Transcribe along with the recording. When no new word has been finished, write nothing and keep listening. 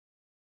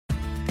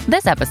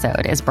This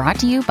episode is brought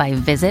to you by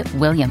Visit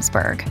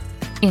Williamsburg.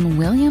 In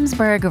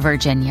Williamsburg,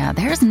 Virginia,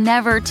 there's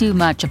never too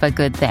much of a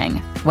good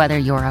thing. Whether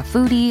you're a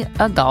foodie,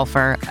 a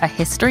golfer, a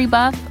history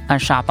buff, a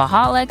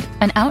shopaholic,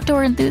 an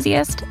outdoor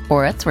enthusiast,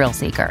 or a thrill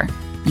seeker,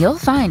 you'll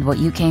find what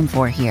you came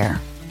for here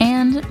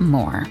and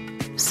more.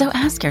 So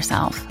ask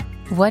yourself,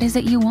 what is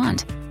it you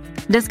want?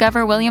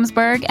 Discover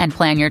Williamsburg and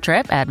plan your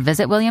trip at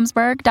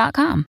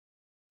visitwilliamsburg.com.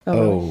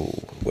 Oh,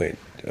 wait.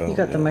 Oh, you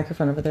got the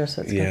microphone over there,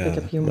 so it's going to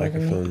pick up you more than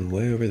me. Microphone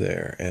way over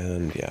there.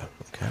 And yeah,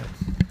 okay.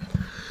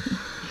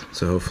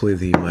 So hopefully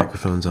the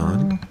microphone's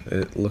on.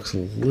 It looks a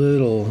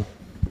little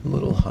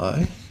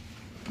high.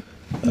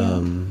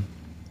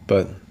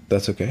 But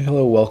that's okay.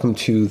 Hello, welcome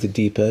to the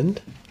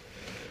DeepEnd,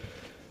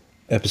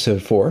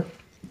 episode 4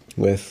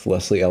 with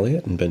Leslie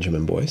Elliott and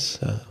Benjamin Boyce.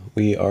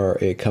 We are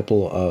a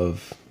couple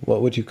of,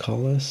 what would you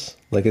call us?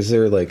 Is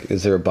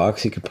there a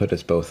box you could put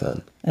us both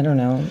in? I don't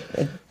know.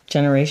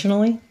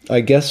 Generationally?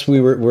 I guess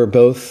we're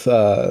both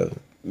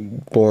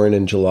born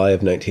in July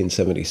of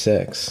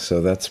 1976, so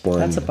that's one.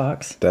 That's a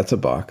box. That's a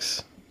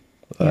box.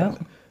 Yeah.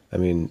 I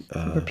mean,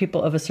 we're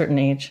people of a certain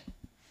age,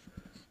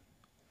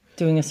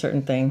 doing a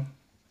certain thing.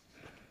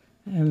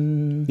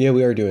 Yeah,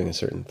 we are doing a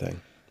certain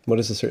thing. What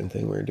is a certain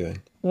thing we're doing?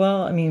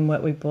 Well, I mean,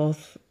 what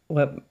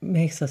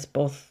makes us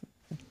both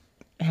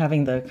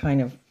having the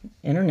kind of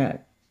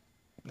internet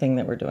thing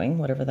that we're doing,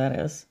 whatever that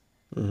is,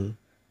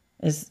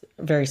 is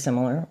very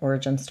similar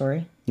origin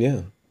story.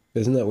 Yeah.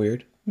 Isn't that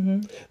weird?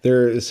 Mm-hmm.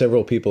 There are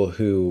several people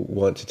who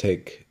want to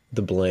take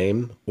the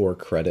blame or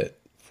credit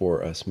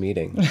for us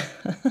meeting.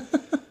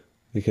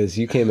 Because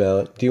you came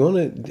out. Do you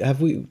want to, have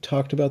we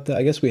talked about that?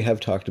 I guess we have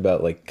talked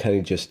about kind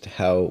of just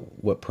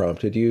what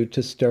prompted you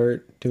to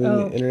start doing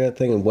the internet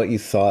thing and what you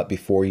thought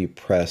before you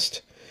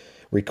pressed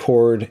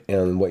record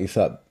and what you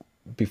thought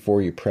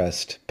before you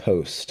pressed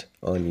post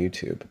on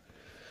YouTube.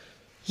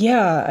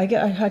 Yeah,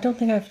 I don't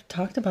think I've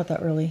talked about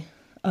that really.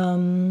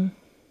 I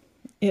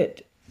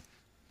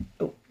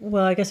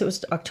guess it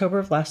was October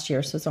of last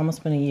year, so it's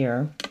almost been a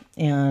year.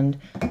 And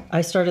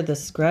I started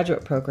this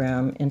graduate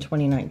program in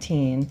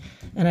 2019,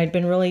 and I'd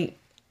been really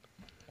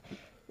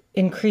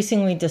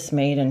increasingly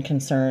dismayed and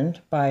concerned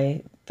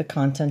by the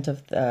content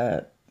of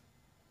the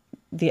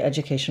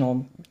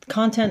educational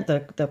content,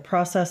 the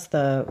process,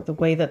 the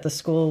way that the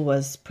school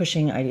was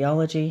pushing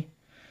ideology.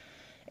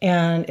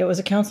 And it was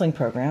a counseling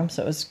program,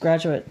 so it was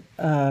graduate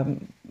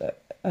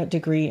a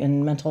degree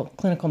in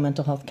clinical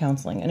mental health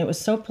counseling, and it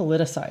was so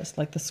politicized.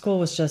 The school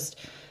was just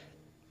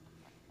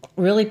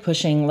really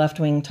pushing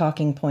left-wing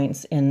talking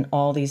points in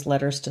all these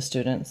letters to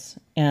students,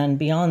 and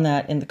beyond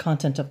that, in the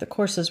content of the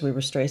courses, we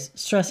were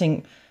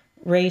stressing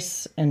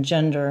race and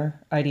gender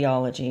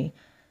ideology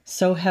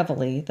so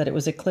heavily that it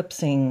was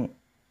eclipsing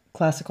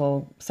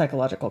classical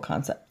psychological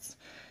concepts,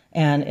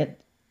 and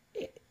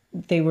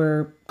they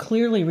were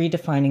clearly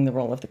redefining the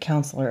role of the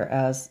counselor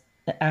as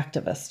an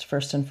activist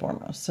first and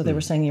foremost. So they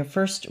were saying your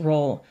first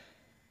role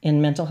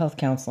in mental health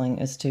counseling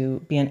is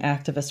to be an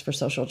activist for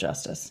social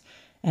justice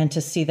and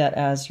to see that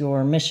as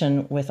your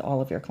mission with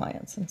all of your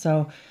clients. And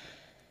so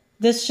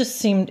this just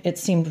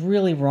seemed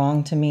really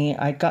wrong to me.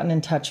 I'd gotten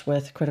in touch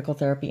with Critical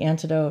Therapy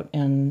Antidote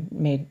and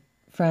made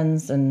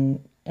friends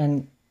and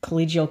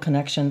collegial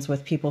connections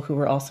with people who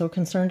were also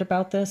concerned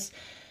about this.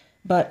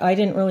 But I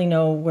didn't really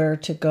know where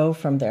to go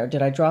from there.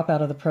 Did I drop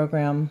out of the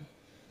program?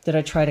 Did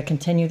I try to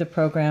continue the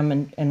program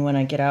and when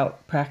I get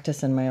out,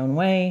 practice in my own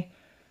way,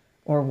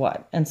 or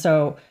what? And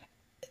so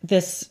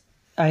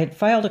I had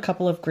filed a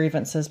couple of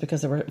grievances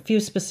because there were a few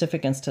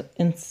specific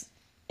incidences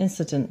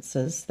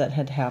that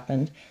had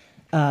happened.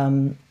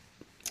 But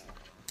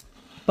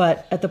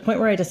at the point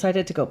where I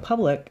decided to go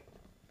public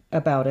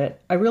about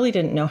it, I really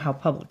didn't know how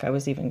public I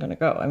was even going to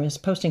go. I was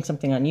posting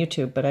something on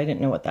YouTube, but I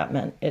didn't know what that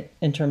meant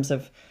in terms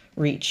of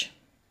reach.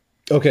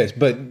 Okay,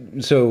 but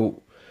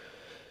so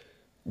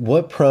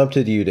what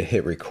prompted you to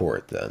hit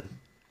record then?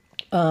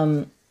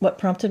 What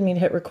prompted me to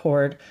hit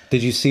record?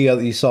 Did you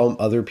saw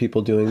other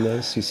people doing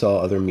this? You saw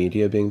other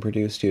media being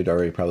produced? You had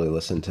already probably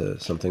listened to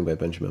something by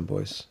Benjamin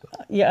Boyce.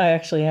 Yeah, I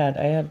actually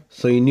had.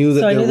 So you knew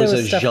that there was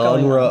a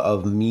genre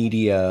of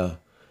media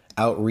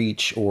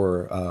outreach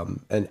or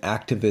an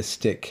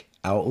activistic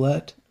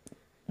outlet?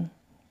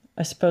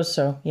 I suppose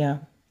so, yeah.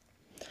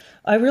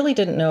 I really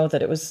didn't know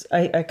that it was,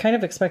 I kind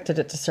of expected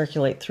it to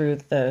circulate through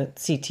the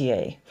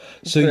CTA.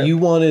 So group. You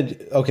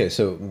wanted, okay,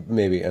 so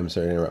maybe, I'm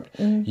sorry to interrupt.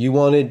 Mm-hmm. You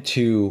wanted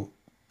to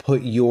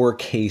put your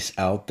case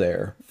out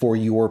there for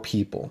your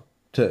people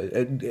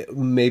to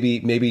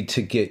maybe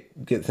to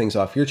get things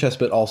off your chest,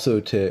 but also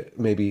to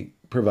maybe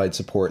provide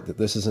support that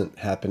this isn't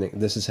happening.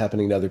 This is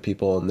happening to other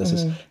people, and this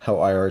is how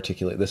I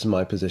articulate. This is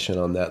my position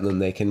on that, and then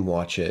they can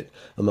watch it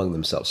among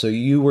themselves. So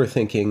you were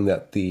thinking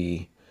that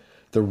the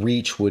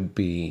reach would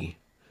be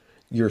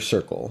your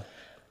circle,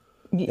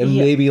 and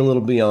maybe a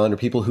little beyond, or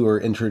people who are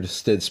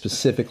interested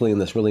specifically in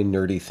this really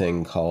nerdy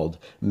thing called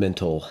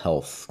mental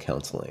health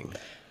counseling.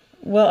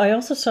 Well, I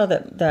also saw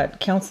that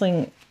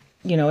counseling,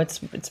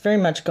 it's very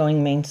much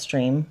going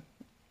mainstream.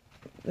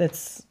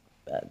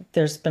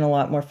 There's been a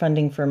lot more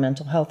funding for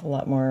mental health, a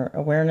lot more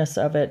awareness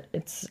of it.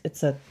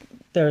 It's a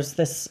there's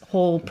this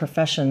whole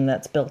profession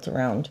that's built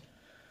around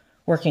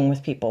working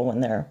with people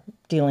when they're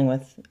dealing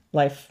with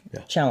life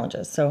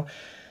challenges. So,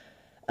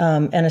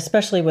 and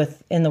especially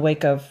in the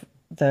wake of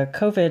the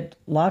COVID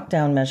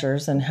lockdown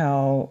measures and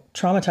how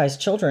traumatized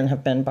children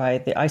have been by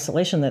the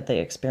isolation that they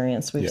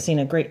experience, we've seen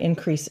a great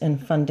increase in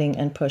funding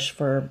and push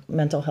for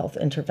mental health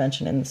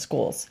intervention in the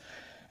schools.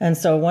 And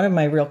so one of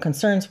my real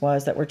concerns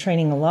was that we're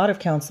training a lot of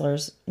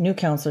counselors, new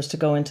counselors, to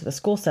go into the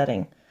school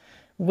setting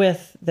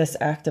with this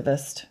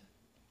activist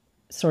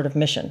sort of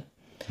mission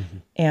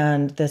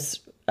and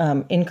this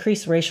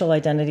increase racial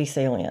identity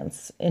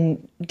salience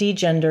and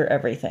degender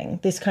everything.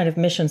 These kind of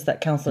missions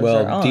that counselors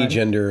are on. Well,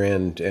 degender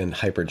and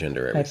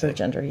hypergender everything.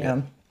 Hypergender,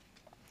 yeah.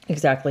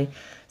 Exactly.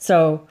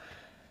 So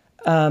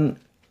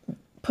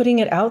putting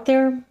it out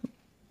there,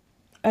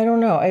 I don't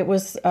know. It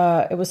was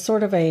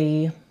sort of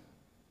a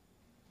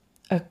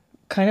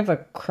kind of a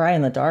cry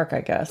in the dark,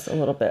 I guess, a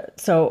little bit.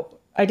 So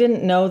I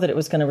didn't know that it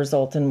was going to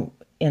result in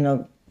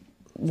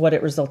what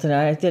it resulted in.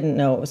 I didn't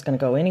know it was going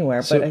to go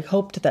anywhere, but I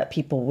hoped that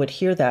people would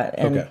hear that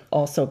and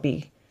also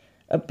be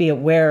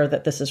aware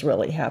that this is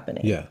really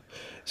happening. Yeah.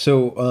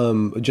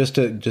 So just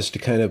to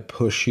kind of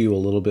push you a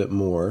little bit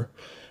more,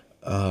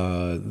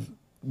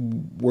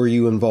 were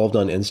you involved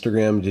on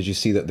Instagram? Did you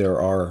see that there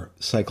are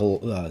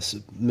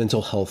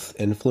mental health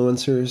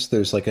influencers?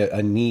 There's like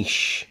a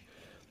niche.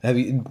 Have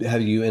you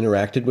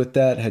interacted with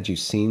that? Had you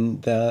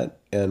seen that?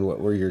 And what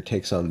were your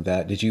takes on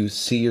that? Did you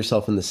see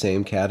yourself in the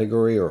same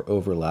category or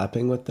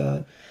overlapping with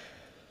that?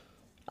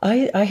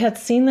 I had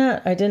seen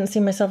that. I didn't see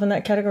myself in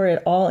that category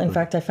at all. In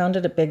fact, I found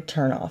it a big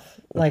turnoff.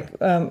 Like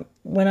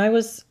when I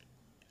was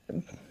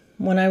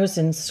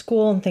in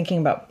school and thinking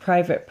about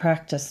private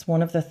practice,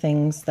 one of the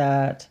things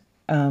that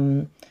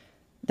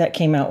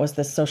came out was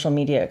this social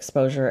media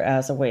exposure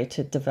as a way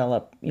to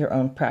develop your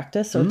own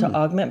practice or to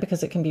augment,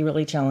 because it can be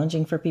really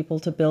challenging for people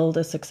to build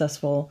a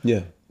successful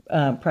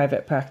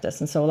private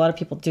practice. And so a lot of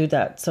people do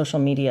that social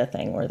media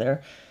thing where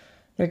they're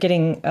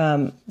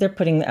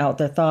putting out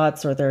their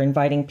thoughts, or they're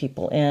inviting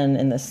people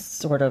in this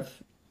sort of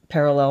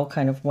parallel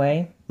kind of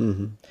way,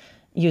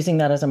 using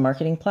that as a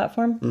marketing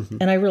platform.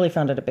 And I really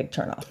found it a big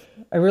turnoff.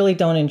 I really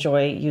don't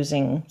enjoy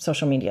using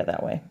social media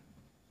that way.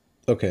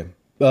 Okay.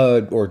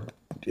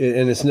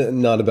 And it's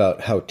not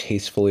about how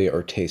tastefully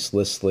or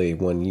tastelessly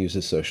one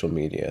uses social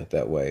media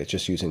that way. It's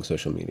just using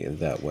social media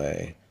that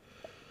way.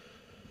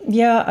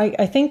 Yeah,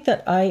 I think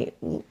that I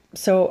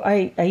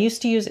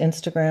used to use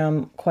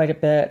Instagram quite a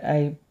bit.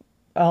 I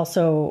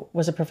also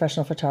was a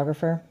professional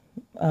photographer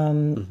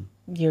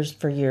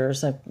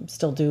years. I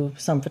still do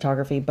some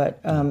photography, but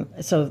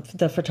so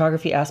the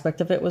photography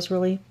aspect of it was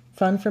really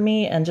fun for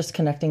me, and just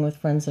connecting with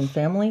friends and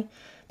family.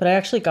 But I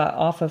actually got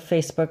off of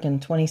Facebook in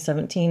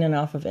 2017 and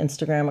off of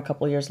Instagram a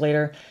couple of years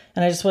later.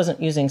 And I just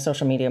wasn't using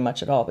social media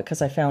much at all,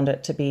 because I found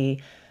it to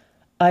be,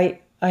 I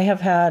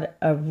have had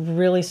a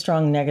really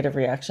strong negative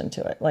reaction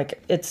to it. Like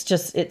it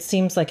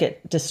seems like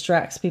it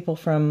distracts people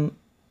from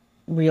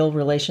real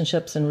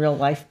relationships and real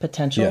life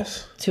potential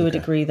to a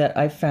degree that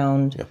I've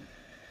found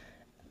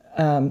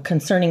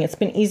concerning. It's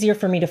been easier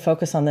for me to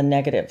focus on the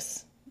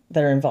negatives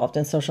that are involved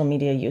in social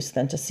media use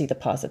than to see the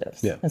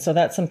positives. Yeah. And so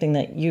that's something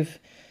that you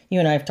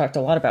and I have talked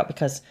a lot about,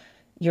 because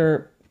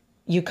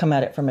you come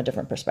at it from a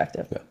different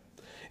perspective. Yeah.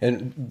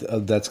 And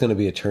that's going to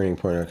be a turning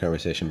point in our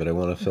conversation, but I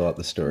want to fill out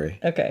the story.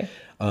 Okay.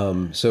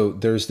 So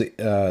there's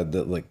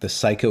the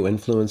psycho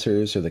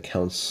influencers or the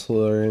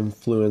counselor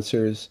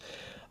influencers.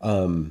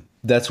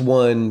 That's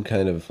one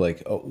kind of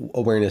like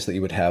awareness that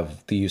you would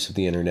have the use of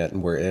the internet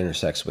and where it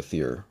intersects with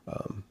your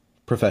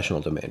professional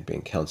domain,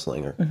 being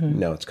counseling, or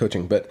now it's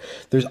coaching. But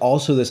there's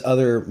also this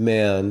other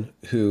man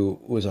who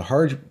was a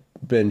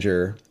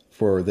harbinger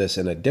for this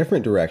in a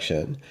different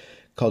direction,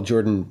 called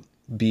Jordan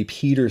B.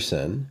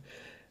 Peterson,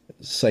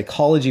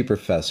 psychology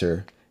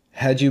professor.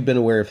 Had you been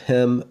aware of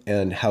him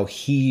and how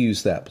he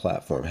used that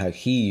platform, how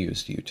he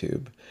used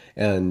YouTube?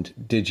 And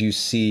did you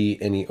see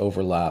any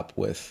overlap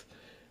with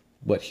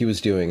what he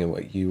was doing and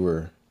what you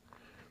were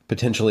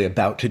potentially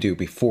about to do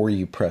before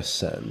you press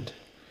send?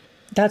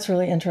 That's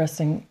really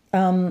interesting.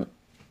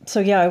 So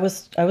yeah, I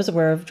was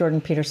aware of Jordan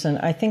Peterson.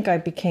 I think I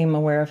became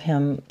aware of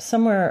him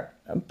somewhere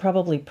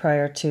probably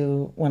prior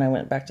to when I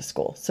went back to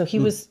school. So he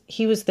was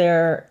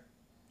there.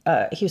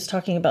 He was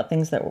talking about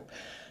things that,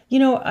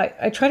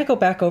 I try to go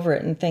back over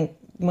it and think,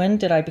 when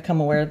did I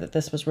become aware that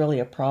this was really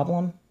a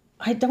problem?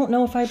 I don't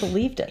know if I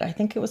believed it. I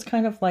think it was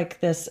kind of like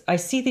this. I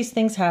see these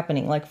things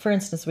happening. Like, for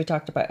instance, we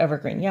talked about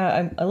Evergreen.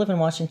 Yeah, I live in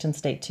Washington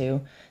State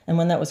too. And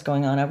when that was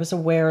going on, I was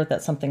aware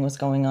that something was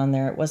going on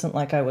there. It wasn't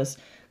like I was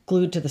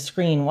glued to the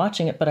screen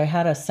watching it, but I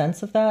had a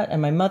sense of that.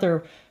 And my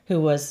mother, who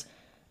was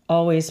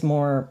always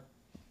more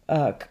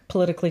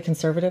politically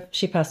conservative,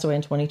 she passed away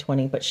in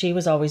 2020, but she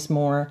was always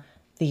more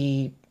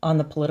on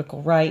the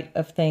political right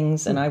of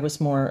things, and I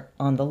was more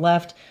on the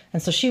left.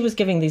 And so she was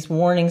giving these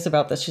warnings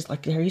about this. She's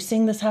like, "Are you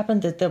seeing this happen?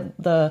 That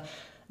the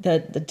the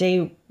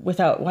day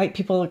without white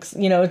people,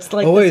 you know, it's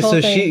like, oh wait, this whole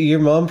so thing. your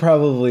mom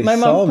probably My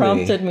saw mom me.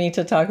 prompted me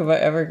to talk about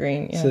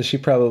Evergreen. Yeah. So she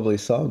probably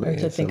saw me Or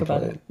to at think some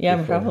about point it. Yeah,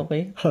 before.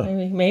 probably.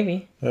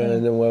 Maybe.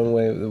 And in one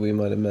way that we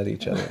might have met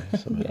each other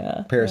somehow.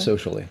 Yeah.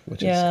 Parasocially,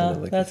 which is kind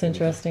of like that's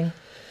interesting.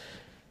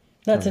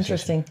 That's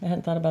interesting. I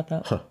hadn't thought about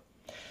that. Huh.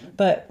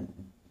 But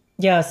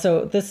yeah,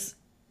 so this,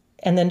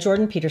 and then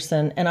Jordan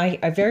Peterson, and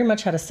I very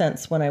much had a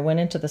sense when I went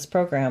into this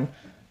program,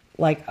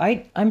 like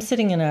I'm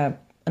sitting in an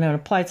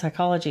applied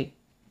psychology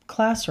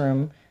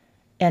classroom,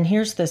 and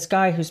here's this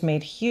guy who's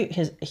made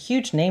a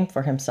huge name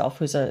for himself,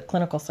 who's a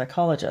clinical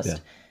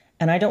psychologist,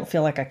 and I don't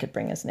feel like I could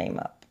bring his name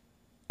up.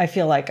 I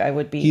feel like I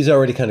would be He's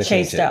already kind of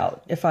chased tainted.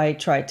 out if I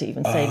tried to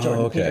even say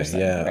Jordan Peterson.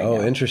 Yeah. Right Oh,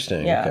 now.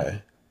 interesting. Yeah.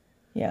 Okay.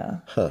 Yeah.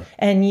 Huh.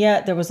 And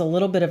yet there was a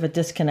little bit of a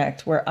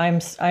disconnect where I'm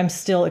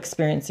still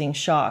experiencing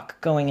shock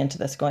going into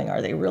this, going,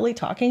 are they really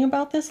talking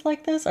about this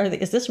like this?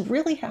 Is this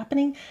really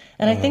happening?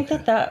 And I think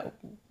that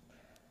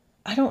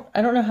I don't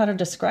know how to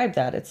describe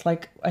that. It's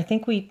like, I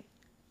think we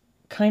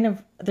kind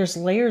of, there's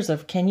layers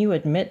of, can you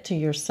admit to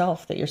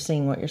yourself that you're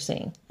seeing what you're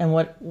seeing, and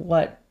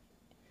what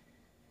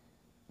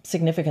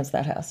significance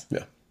that has?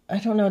 Yeah. I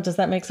don't know. Does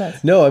that make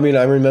sense? No, I mean,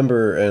 I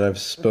remember, and I've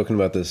spoken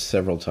about this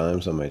several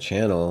times on my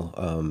channel,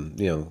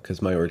 you know,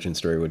 because my origin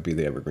story would be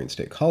the Evergreen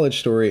State College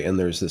story. And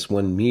there's this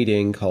one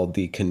meeting called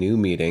the Canoe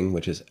Meeting,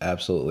 which is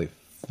absolutely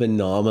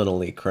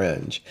phenomenally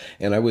cringe.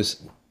 And I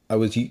was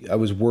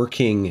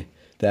working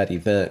that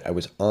event. I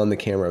was on the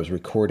camera. I was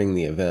recording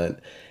the event,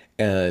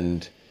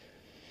 and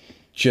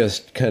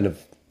just kind of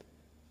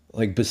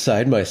like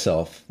beside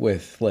myself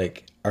with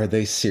like, are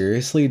they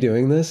seriously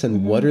doing this?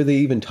 And what are they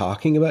even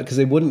talking about? Because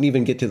they wouldn't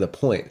even get to the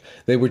point.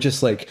 They were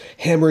just like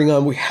hammering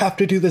on, we have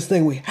to do this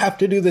thing. We have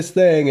to do this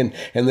thing.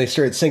 And they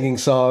started singing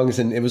songs.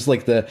 And it was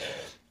like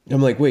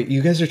I'm like, wait,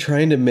 you guys are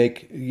trying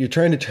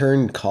to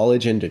turn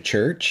college into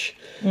church,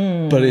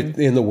 but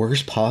in the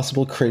worst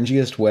possible,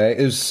 cringiest way.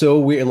 It was so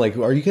weird. And like,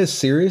 are you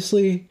guys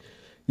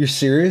you're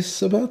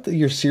serious about that?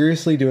 You're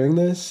seriously doing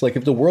this? Like,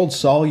 if the world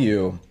saw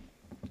you,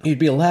 you'd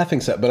be a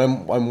laughing stock, but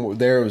I'm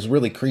there. It was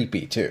really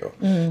creepy too.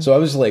 So I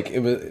was like,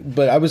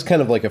 but I was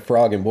kind of like a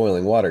frog in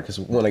boiling water, because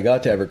when I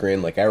got to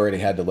Evergreen, like I already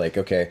had to like,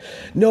 okay,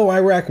 no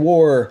Iraq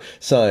war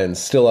signs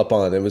still up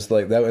on. It was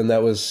like that, and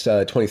that was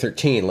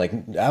 2013, like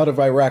out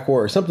of Iraq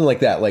war or something like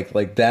that.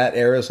 Like that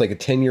era is like a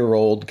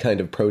 10-year-old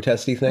kind of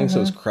protesty thing, so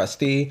it was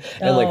crusty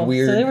and like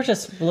weird. So they were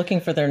just looking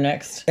for their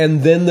next.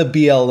 And then the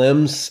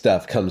BLM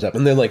stuff comes up,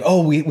 and they're like,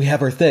 oh, we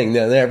have our thing.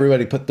 Then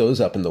everybody put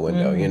those up in the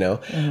window, you know.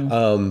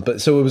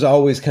 But so it was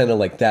always kind of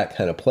like that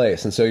kind of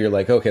place. And so you're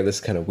like, okay, this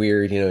is kind of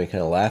weird, you know, you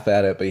kind of laugh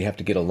at it, but you have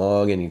to get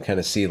along, and you kind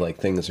of see like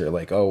things are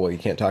like, oh, well, you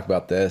can't talk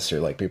about this, or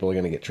like people are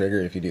going to get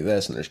triggered if you do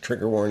this, and there's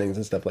trigger warnings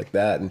and stuff like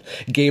that. And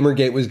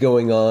Gamergate was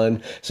going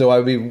on. So I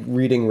would be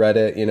reading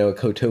Reddit, you know,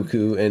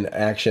 Kotoku in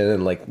action,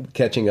 and like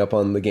catching up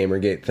on the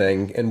Gamergate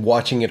thing and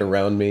watching it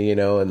around me, you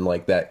know, and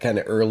like that kind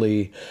of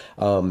early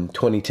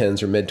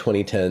 2010s or mid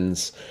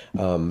 2010s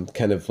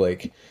kind of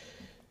like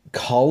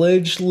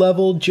college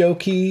level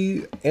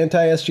jokey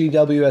anti-SJW,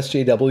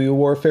 SJW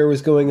warfare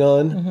was going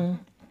on.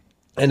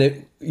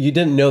 And you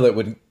didn't know that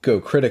would go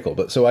critical,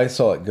 but so I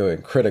saw it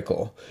going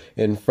critical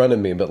in front of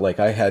me, but like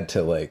I had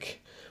to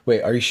like,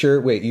 wait, are you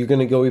sure? Wait, you're going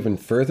to go even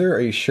further?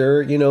 Are you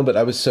sure? You know, but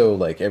I was so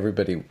like,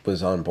 everybody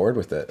was on board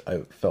with it.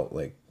 I felt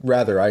like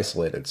rather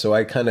isolated. So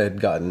I kind of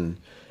had gotten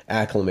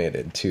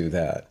acclimated to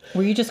that.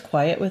 Were you just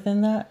quiet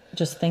within that?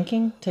 Just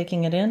thinking,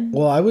 taking it in?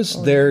 Well, I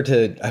was there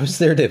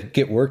to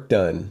get work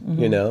done,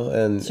 you know,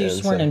 and so you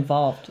just weren't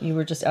involved. You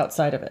were just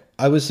outside of it.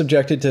 I was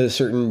subjected to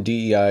certain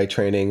DEI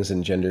trainings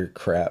and gender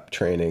crap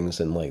trainings,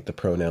 and like the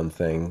pronoun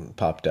thing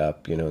popped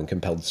up, you know, and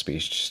compelled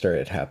speech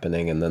started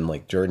happening. And then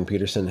like Jordan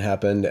Peterson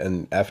happened.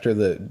 And after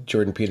the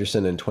Jordan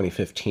Peterson in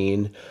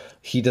 2015,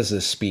 he does a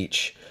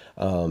speech,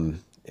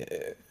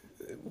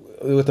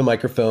 with a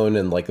microphone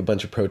and like a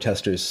bunch of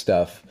protesters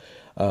stuff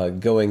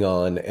going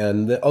on.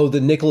 And the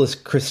Nicholas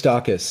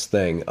Christakis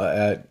thing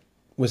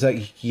was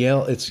that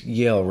Yale? It's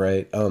Yale,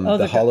 right?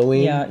 The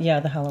Halloween. Yeah,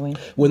 the Halloween.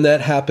 When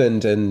that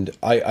happened, and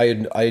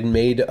I had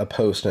made a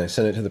post and I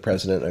sent it to the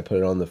president and I put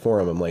it on the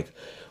forum. I'm like,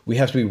 we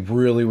have to be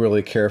really,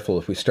 really careful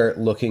if we start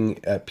looking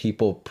at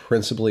people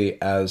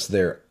principally as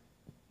their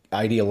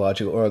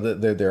ideological or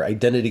their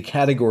identity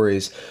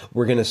categories.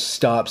 We're going to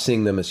stop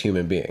seeing them as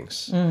human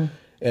beings.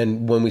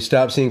 And when we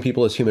stop seeing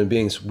people as human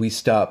beings, we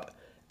stop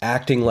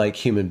acting like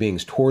human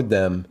beings toward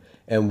them,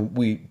 and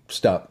we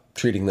stop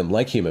treating them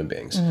like human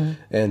beings.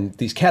 And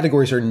these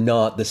categories are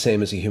not the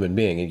same as a human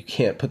being, and you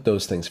can't put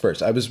those things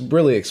first. I was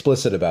really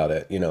explicit about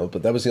it, you know,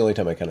 but that was the only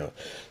time I kind of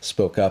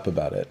spoke up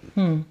about it.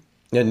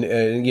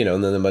 And you know,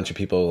 and then a bunch of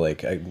people,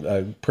 like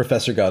a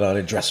professor got on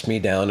and dressed me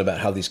down about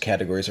how these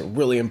categories are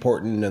really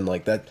important, and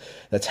like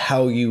that's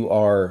how you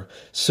are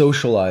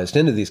socialized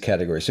into these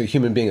categories. So a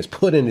human being is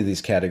put into these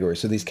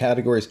categories. So these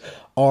categories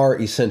are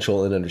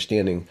essential in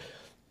understanding,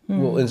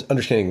 well, in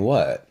understanding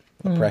what?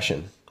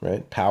 Oppression,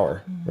 right?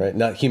 Power, right?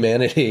 Not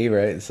humanity,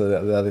 right? So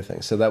the other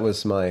thing. So that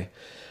was my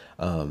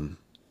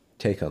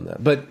take on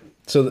that. But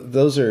so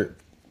those are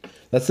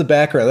That's the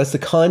background. That's the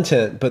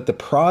content. But the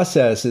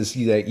process is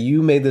that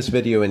you made this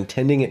video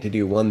intending it to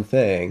do one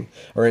thing,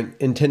 or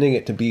intending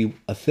it to be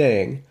a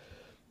thing,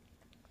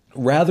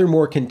 rather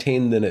more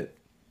contained than it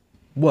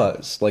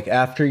was. Like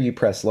after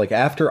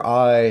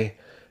I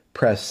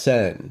press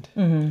send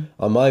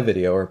on my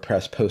video, or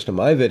press post on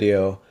my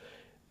video,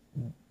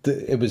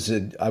 I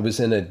was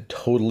in a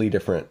totally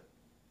different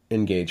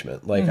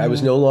engagement. Like I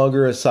was no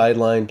longer a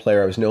sideline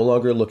player. I was no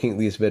longer looking at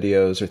these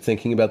videos or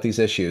thinking about these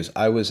issues.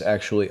 I was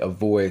actually a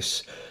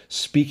voice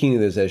speaking of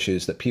those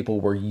issues that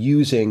people were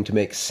using to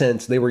make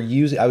sense. I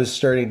was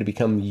starting to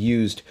become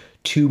used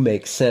to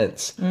make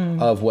sense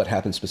of what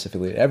happened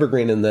specifically at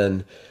Evergreen, and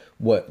then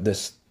what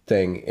this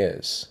thing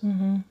is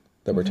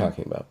that we're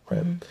talking about,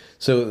 right?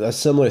 So a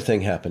similar thing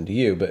happened to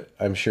you, but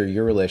I'm sure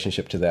your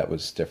relationship to that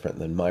was different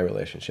than my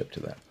relationship to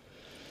that.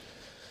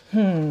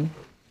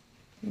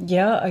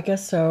 Yeah, I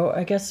guess so.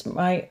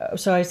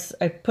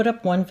 I put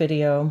up one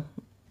video,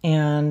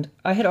 and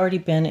I had already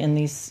been in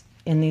these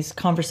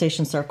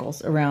conversation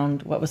circles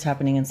around what was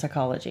happening in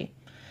psychology.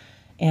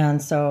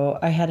 And so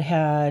I had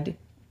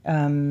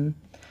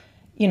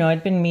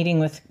I'd been meeting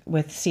with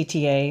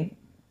CTA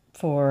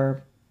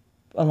for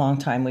a long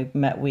time. We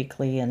met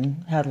weekly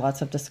and had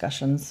lots of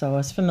discussions. So I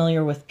was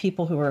familiar with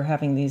people who were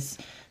having these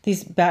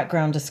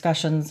background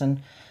discussions, and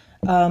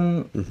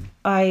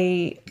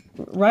I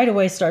right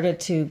away started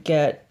to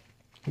get...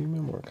 Give me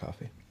more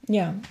coffee.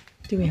 Yeah.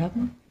 Do we have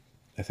them?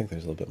 I think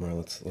there's a little bit more.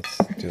 Let's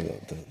do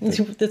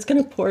the... It's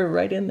going to pour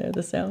right in there,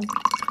 the sound.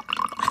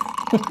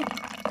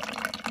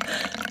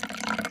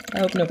 I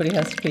hope nobody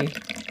has to pee.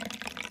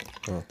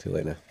 Oh, too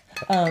late now.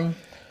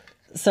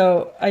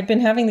 So I'd been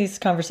having these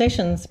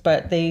conversations,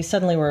 but they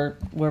suddenly were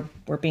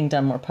being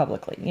done more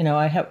publicly.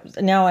 I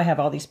have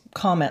all these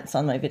comments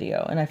on my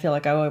video, and I feel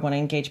like I want to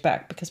engage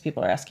back because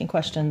people are asking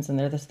questions and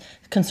they're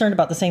concerned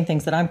about the same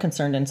things that I'm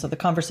concerned in. So the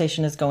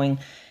conversation is going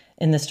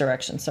in this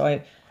direction. So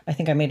I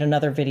think I made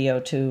another video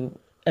to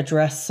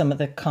address some of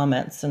the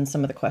comments and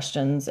some of the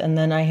questions. And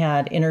then I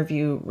had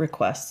interview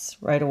requests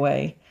right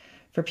away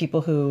for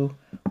people who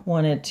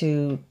wanted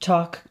to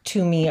talk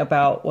to me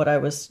about what I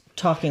was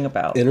talking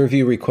about.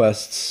 Interview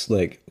requests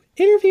like,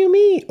 interview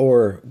me,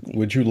 or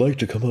would you like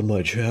to come on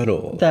my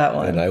channel? That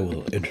one. And I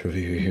will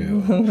interview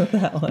you.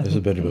 That one. This is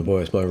Benjamin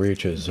Boyce. My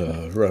reach is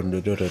run.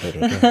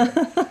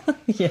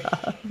 Yeah,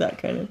 that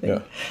kind of thing.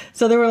 Yeah.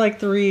 So there were like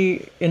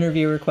 3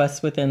 interview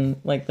requests within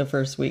like the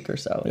first week or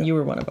so. And you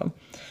were one of them.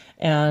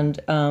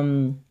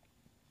 And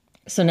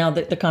so now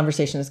the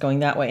conversation is going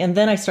that way. And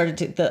then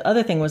the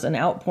other thing was an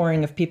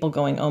outpouring of people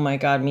going, oh my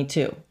God, me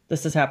too.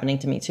 This is happening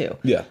to me too.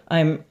 Yeah.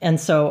 And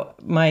so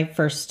my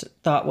first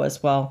thought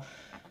was, well,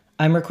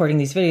 I'm recording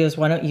these videos.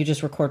 Why don't you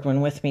just record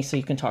one with me so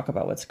you can talk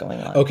about what's going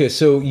on? Okay.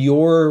 So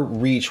your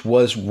reach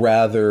was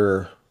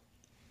rather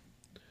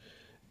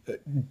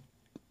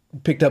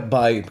picked up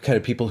by kind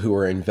of people who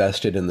are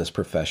invested in this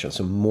profession.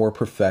 So more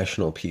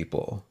professional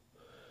people.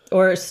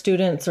 Or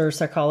students or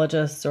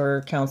psychologists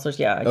or counselors.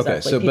 Yeah, exactly.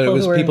 Okay, so but it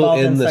was people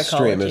in the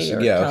stream.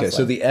 Yeah, okay.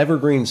 So the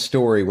Evergreen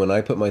story, when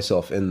I put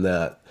myself in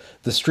that,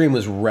 the stream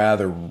was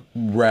rather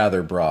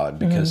broad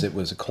because it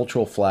was a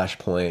cultural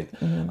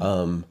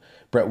flashpoint.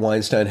 Brett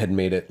Weinstein had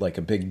made it like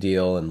a big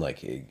deal, and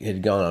like it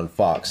had gone on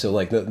Fox. So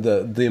like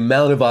the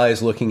amount of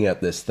eyes looking at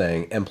this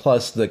thing, and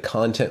plus the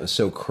content was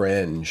so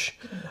cringe.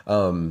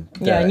 And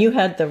you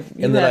had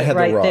I had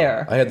right the raw.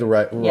 there. I had the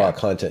raw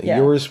content. Yeah.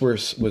 Yours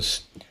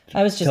was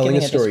I was just telling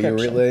giving a story. You were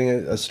relaying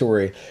a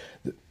story.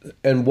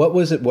 And what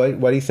was it? Why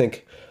do you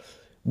think?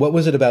 What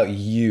was it about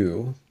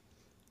you?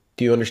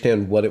 Do you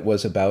understand what it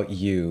was about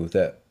you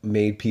that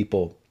made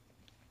people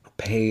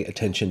pay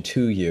attention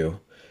to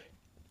you,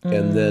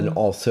 and then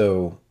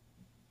also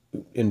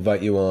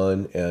invite you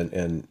on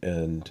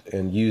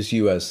and use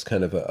you as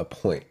kind of a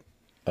point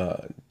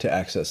to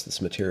access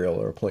this material,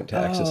 or a point to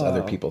access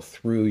other people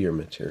through your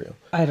material?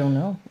 I don't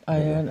know. I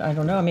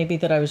don't know. Maybe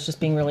that I was just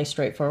being really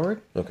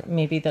straightforward. Okay.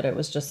 Maybe that it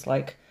was just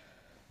like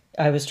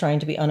I was trying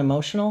to be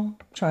unemotional,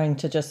 trying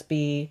to just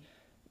be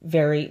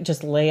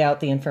just lay out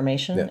the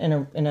information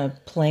in a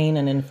plain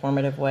and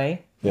informative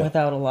way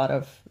without a lot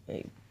of,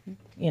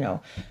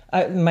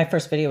 my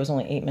first video was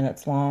only 8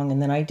 minutes long.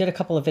 And then I did a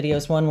couple of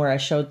videos, one where I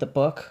showed the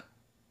book,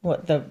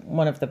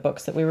 one of the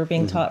books that we were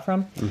being taught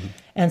from.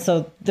 And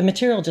so the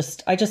material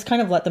I just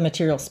kind of let the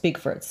material speak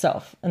for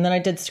itself. And then I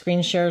did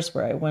screen shares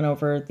where I went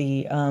over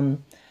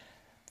some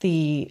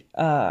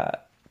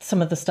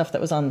of the stuff that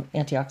was on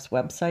Antioch's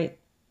website.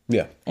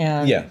 Yeah.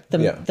 And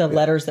the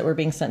letters that were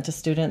being sent to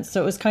students.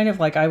 So it was kind of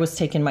like I was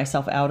taking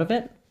myself out of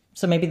it.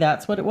 So maybe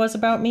that's what it was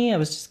about me. I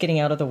was just getting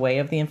out of the way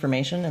of the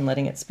information and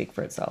letting it speak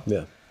for itself.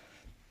 Yeah.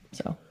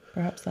 So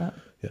perhaps that.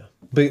 Yeah.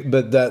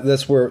 But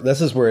this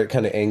is where it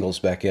kind of angles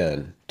back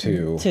in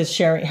to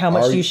sharing how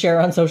much you share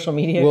on social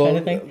media kind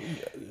of thing.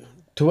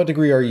 To what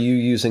degree are you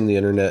using the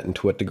internet, and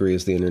to what degree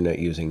is the internet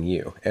using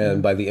you?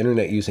 And by the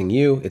internet using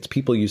you, it's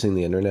people using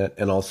the internet,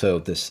 and also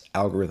this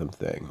algorithm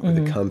thing, or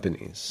the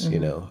companies,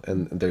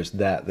 and there's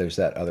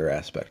that other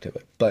aspect of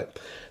it. But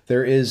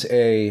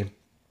the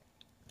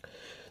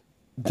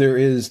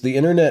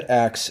internet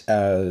acts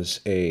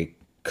as a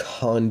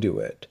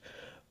conduit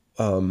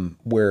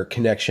where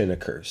connection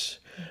occurs.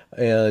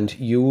 And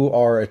you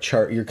are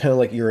you're kind of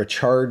like, you're a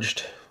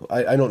charged,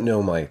 I don't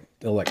know my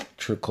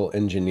electrical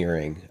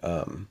engineering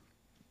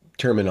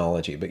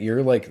terminology, but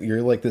you're like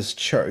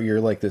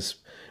this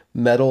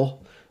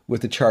metal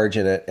with a charge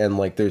in it, and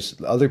like there's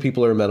other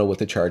people are metal with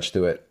a charge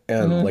to it,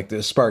 and like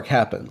the spark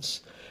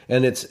happens.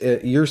 And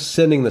you're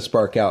sending the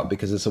spark out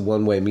because it's a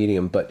one-way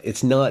medium, but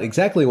it's not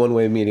exactly a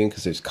one-way medium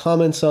because there's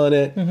comments on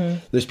it.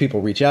 There's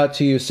people reach out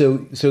to you.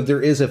 So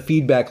there is a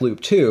feedback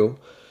loop too.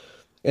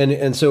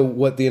 And so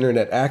what the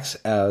internet acts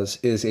as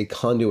is a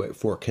conduit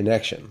for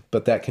connection.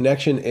 But that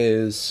connection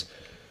is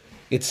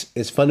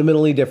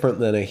fundamentally different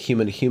than a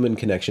human-to-human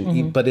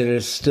connection, but it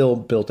is still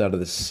built out of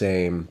the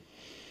same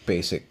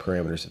basic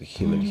parameters of a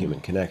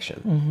human-to-human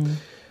connection.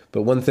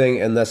 But one thing,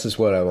 and this is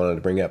what I wanted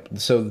to bring up.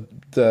 So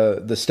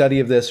the study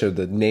of this, or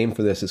the name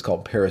for this, is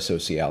called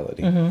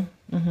parasociality.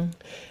 And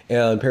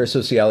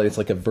parasociality, it's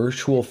like a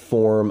virtual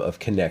form of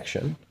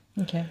connection.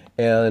 Okay.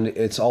 And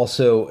it's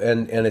also,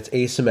 and it's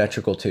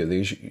asymmetrical too.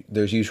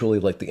 There's usually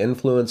like the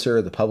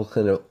influencer, the public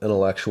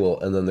intellectual,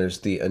 and then there's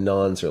the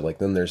anons, or like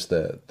then there's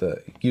the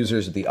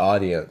users of the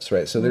audience,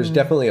 right? So there's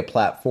definitely a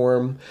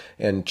platform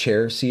and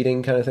chair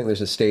seating kind of thing. There's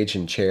a stage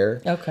and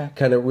chair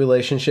kind of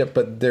relationship,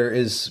 but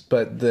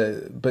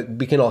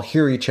we can all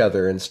hear each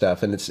other and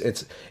stuff, and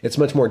it's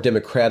much more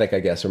democratic, I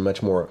guess, or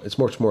much more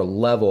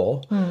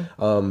level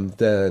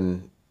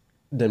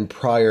than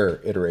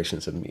prior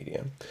iterations of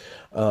media.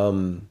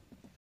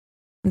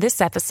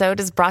 This episode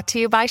is brought to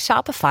you by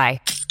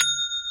Shopify.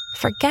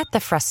 Forget the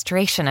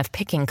frustration of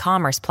picking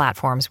commerce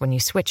platforms when you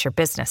switch your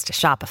business to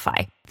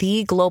Shopify,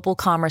 the global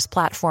commerce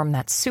platform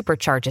that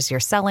supercharges your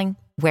selling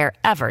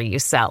wherever you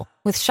sell.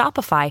 With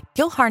Shopify,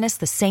 you'll harness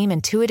the same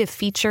intuitive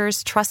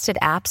features, trusted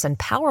apps, and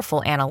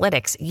powerful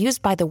analytics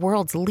used by the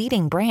world's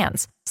leading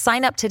brands.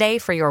 Sign up today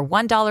for your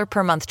 $1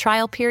 per month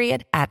trial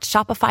period at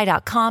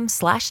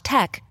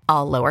shopify.com/tech,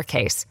 all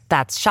lowercase.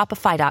 That's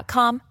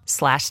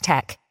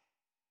shopify.com/tech.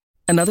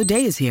 Another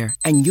day is here,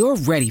 and you're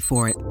ready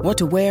for it. What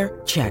to wear?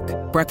 Check.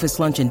 Breakfast,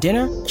 lunch, and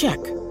dinner?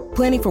 Check.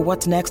 Planning for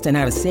what's next and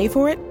how to save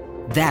for it?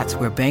 That's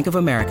where Bank of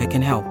America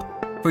can help.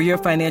 For your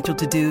financial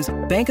to-dos,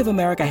 Bank of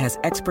America has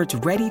experts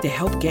ready to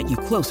help get you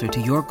closer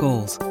to your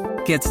goals.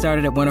 Get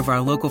started at one of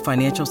our local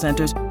financial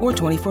centers or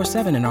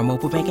 24/7 in our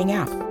mobile banking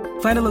app.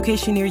 Find a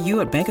location near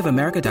you at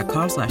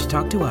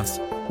bankofamerica.com/talktous.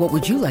 What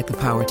would you like the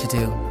power to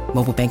do?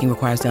 Mobile banking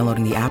requires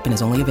downloading the app and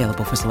is only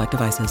available for select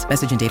devices.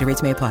 Message and data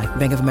rates may apply.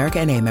 Bank of America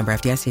N.A., member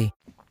FDIC.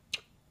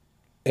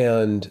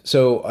 And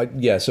so,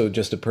 so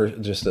just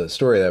a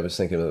story that I was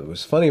thinking that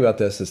was funny about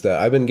this is that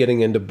I've been getting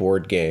into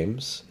board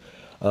games.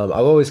 I've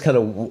always kind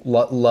of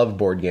loved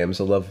board games.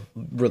 I love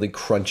really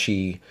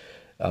crunchy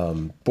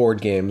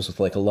board games with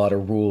like a lot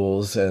of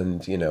rules.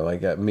 And, you know,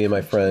 me and my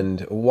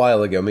friend,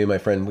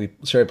 we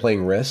started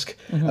playing Risk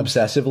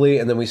obsessively.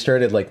 And then we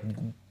started like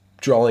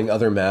drawing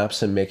other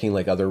maps and making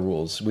like other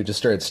rules. We just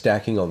started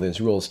stacking all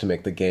these rules to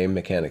make the game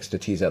mechanics, to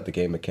tease out the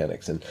game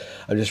mechanics. And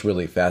I'm just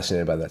really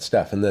fascinated by that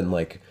stuff. And then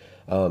like,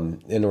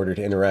 in order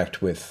to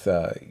interact with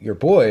your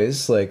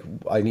boys, like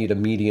I need a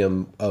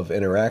medium of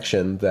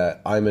interaction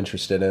that I'm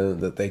interested in,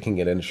 that they can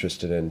get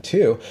interested in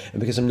too. And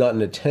because I'm not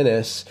into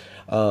tennis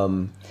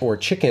or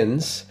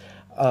chickens,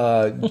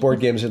 board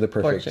games are the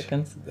perfect. Poor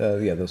chickens.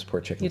 Those poor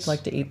chickens. You'd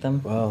like to eat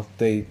them. Well,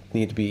 they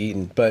need to be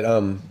eaten, but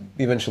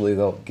eventually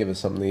they'll give us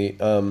something to eat.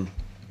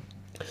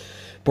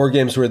 Board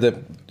games were the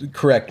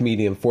correct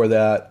medium for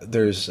that.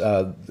 There's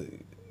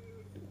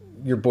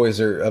your boys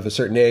are of a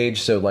certain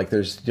age, so like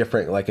there's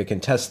different, like I can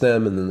test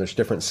them, and then there's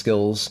different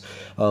skills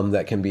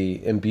that can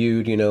be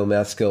imbued, you know,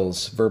 math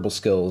skills, verbal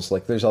skills,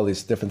 like there's all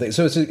these different things.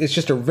 So it's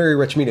just a very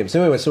rich medium.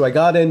 So anyway, so I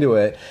got into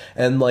it,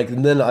 and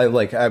then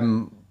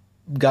I'm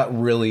got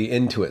really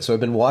into it. So I've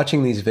been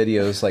watching these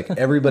videos, like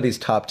everybody's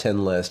top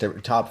 10 list,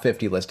 top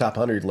 50 list, top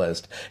 100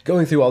 list,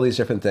 going through all these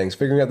different things,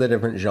 figuring out the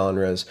different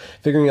genres,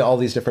 figuring out all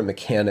these different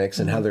mechanics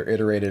and how they're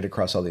iterated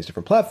across all these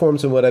different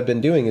platforms. And what I've been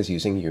doing is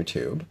using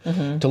YouTube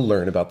to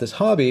learn about this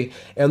hobby.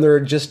 And there are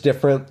just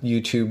different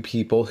YouTube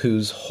people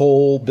whose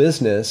whole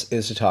business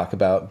is to talk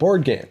about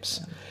board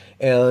games.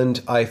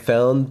 And I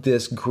found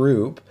this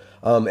group,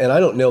 and I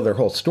don't know their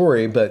whole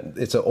story, but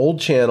it's an old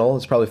channel.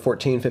 It's probably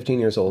 14, 15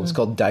 years old. It's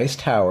called Dice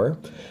Tower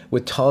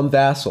with Tom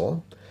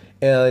Vassell.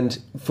 And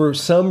for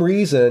some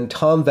reason,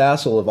 Tom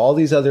Vassell, of all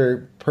these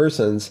other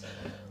persons,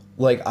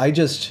 like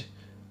there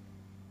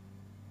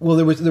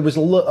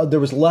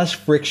was less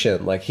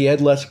friction. Like he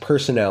had less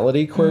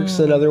personality quirks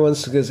than other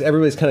ones, because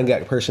everybody's kind of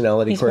got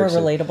personality quirks.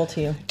 He's more relatable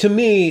to you. To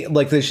me,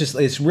 like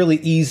it's really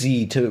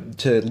easy to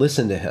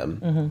listen to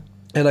him.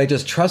 And I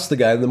just trust the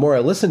guy. And the more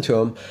I listen to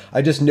him,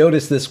 I just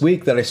noticed this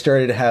week that I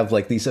started to have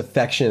like these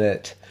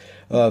affectionate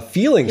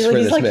feelings for this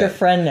man. He's like your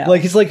friend now.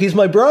 Like he's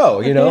my bro,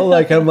 you know.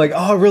 Like I'm like,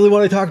 oh, I really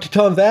want to talk to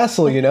Tom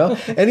Vassell, you know.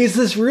 And he's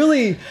this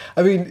really,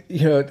 I mean,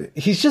 you know,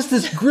 he's just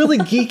this really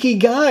geeky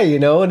guy, you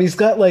know. And he's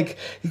got like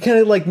kind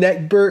of like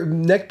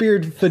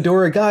neckbeard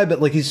fedora guy,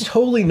 but like he's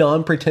totally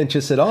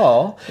non-pretentious at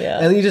all. Yeah.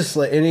 And he just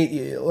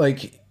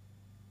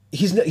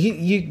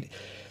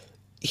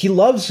he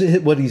loves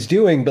what he's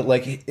doing, but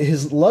like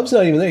his love's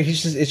not even there.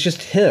 It's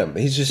just him.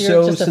 He's just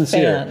You're so just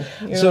sincere. A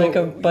fan. You're like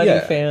a buddy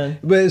fan.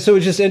 But so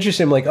it's just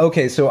interesting. I'm like,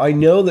 okay, so I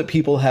know that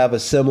people have a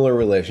similar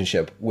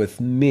relationship with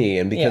me,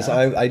 and because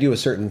I do a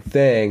certain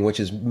thing,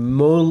 which is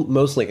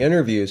mostly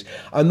interviews,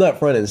 I'm not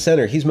front and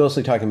center. He's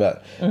mostly talking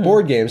about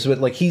board games, but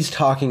like he's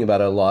talking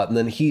about it a lot. And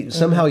then he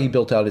somehow he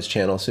built out his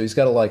channel, so he's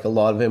got a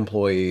lot of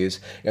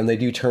employees, and they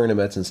do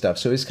tournaments and stuff.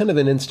 So he's kind of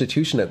an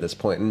institution at this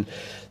point. And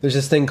there's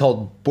this thing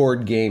called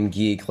Board Game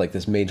Geek, like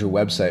this major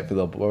website for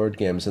the board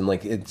games, and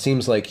like it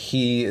seems like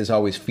he is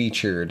always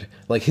featured,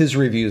 like his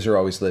reviews are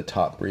always the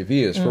top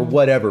reviews for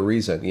whatever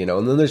reason, you know.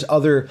 And then there's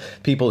other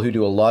people who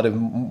do a lot of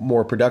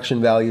more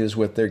production values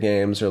with their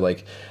games, or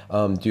like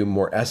do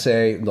more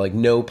essay, like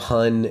no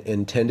pun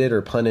intended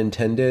or pun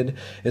intended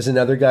is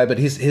another guy, but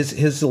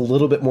his a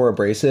little bit more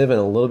abrasive and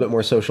a little bit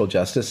more social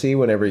justice-y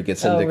whenever he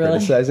gets into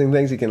criticizing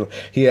things.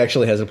 He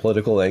actually has a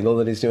political angle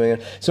that he's doing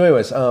it. So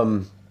anyways,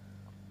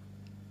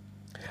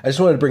 I just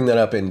wanted to bring that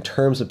up in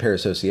terms of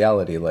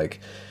parasociality,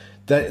 like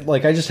that.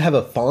 Like I just have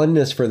a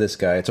fondness for this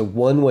guy. It's a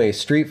one-way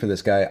street for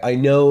this guy. I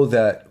know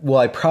that. Well,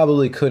 I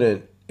probably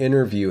couldn't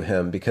interview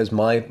him because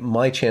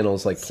my channel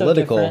is like so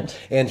political, different.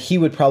 And he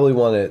would probably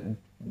want to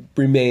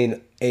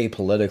remain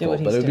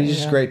apolitical. But it would be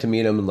just great to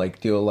meet him and like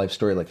do a life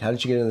story. Like, how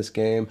did you get into this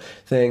game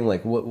thing?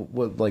 Like,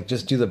 what? Like,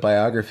 just do the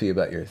biography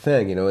about your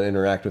thing, you know, and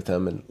interact with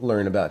him and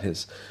learn about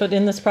his. But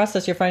in this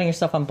process, you're finding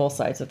yourself on both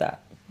sides of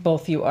that.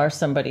 Both you are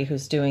somebody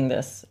who's doing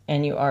this,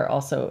 and you are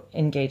also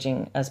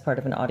engaging as part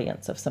of an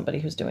audience of somebody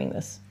who's doing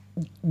this.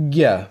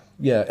 Yeah,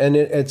 and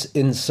it's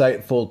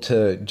insightful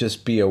to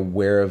just be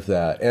aware of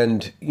that,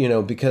 and you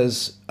know,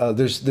 because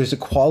there's a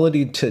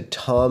quality to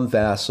Tom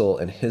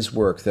Vassell and his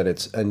work that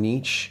it's a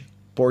niche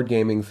board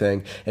gaming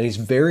thing, and he's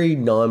very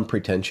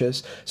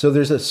non-pretentious. So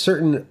there's a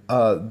certain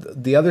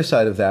the other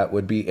side of that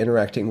would be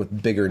interacting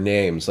with bigger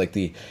names, like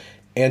the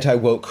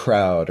anti-woke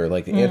crowd or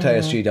like the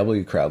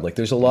anti-SJW crowd. Like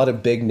there's a lot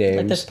of big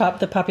names. Like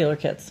the popular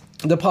kids.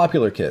 The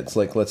popular kids,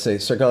 like let's say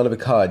Sargon of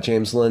Akkad,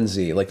 James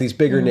Lindsay, like these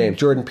bigger names,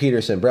 Jordan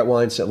Peterson, Brett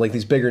Weinstein, like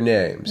these bigger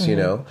names, you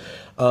know?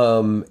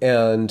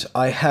 And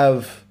I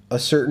have a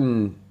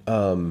certain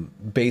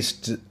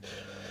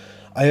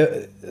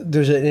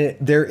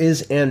there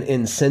is an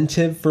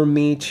incentive for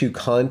me to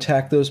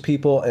contact those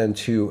people and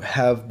to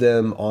have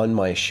them on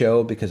my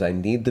show because I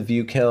need the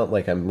view count.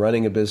 Like I'm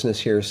running a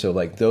business here, so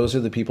like those are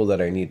the people that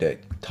I need to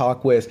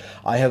talk with.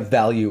 I have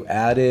value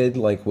added,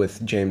 like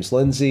with James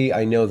Lindsay.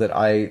 I know that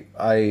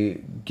I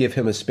give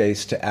him a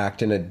space to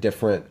act in a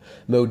different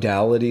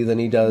modality than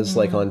he does,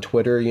 like on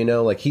Twitter. You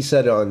know, like he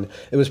said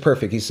it was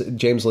perfect.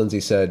 James Lindsay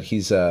said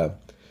he's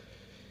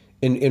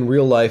in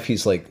real life,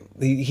 he's like,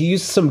 he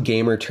used some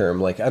gamer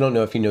term, like, I don't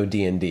know if you know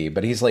D&D,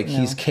 but he's like,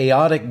 he's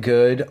chaotic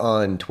good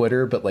on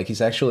Twitter, but like,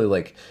 he's actually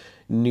like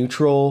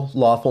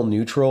lawful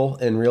neutral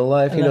in real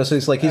life, you know? So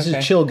he's like, he's a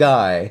chill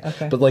guy,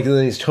 but like,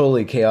 then he's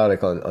totally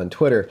chaotic on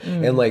Twitter.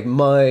 And like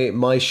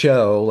my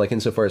show, like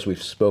insofar as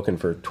we've spoken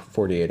for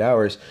 48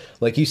 hours,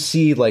 like you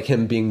see like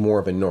him being more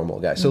of a normal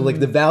guy. So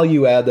like the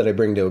value add that I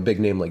bring to a big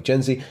name like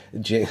Gen Z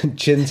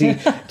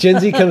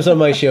comes on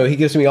my show. He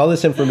gives me all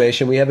this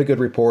information. We have a good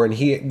rapport, and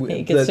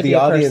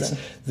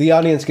the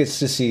audience gets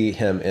to see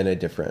him in a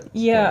different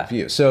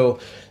view. So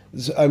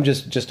I'm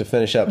just to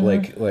finish up,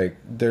 like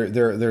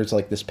there's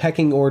like this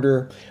pecking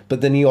order,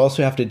 but then you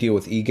also have to deal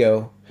with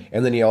ego,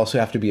 and then you also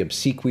have to be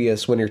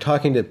obsequious when you're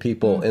talking to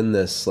people in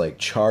this like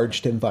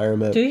charged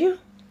environment. Do you?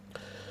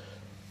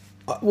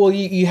 Well,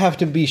 you have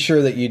to be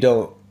sure that you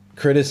don't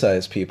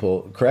criticize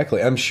people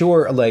correctly. I'm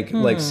sure,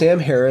 like Sam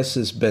Harris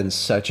has been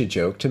such a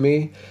joke to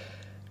me,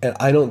 and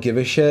I don't give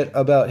a shit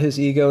about his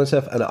ego and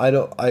stuff, and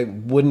I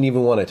wouldn't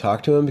even want to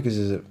talk to him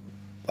because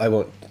I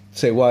won't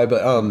say why,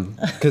 but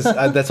because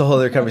that's a whole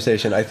other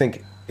conversation. I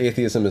think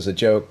atheism is a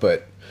joke,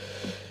 but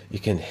you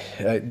can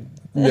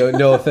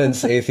no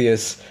offense,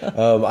 atheists.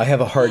 I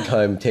have a hard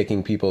time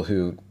taking people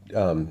who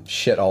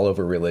shit all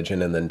over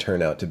religion and then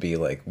turn out to be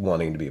like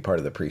wanting to be a part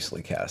of the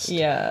priestly caste.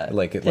 Yeah,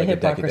 like a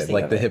decadent,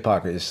 like the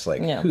hypocrisy. Is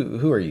like,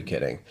 who are you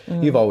kidding?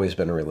 You've always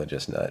been a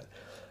religious nut.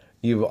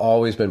 You've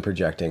always been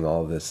projecting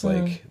all this,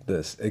 like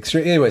this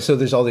extreme. Anyway, so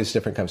there's all these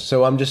different kinds.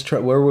 So I'm just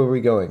where were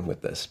we going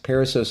with this?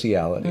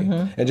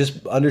 Parasociality and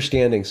just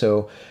understanding.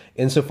 So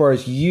insofar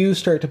as you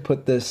start to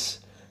put this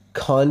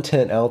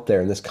content out there,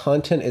 and this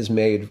content is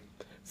made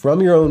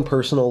from your own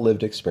personal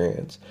lived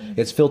experience,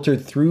 it's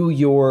filtered through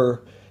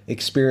your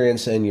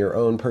experience and your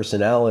own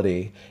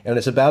personality, and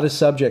it's about a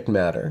subject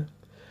matter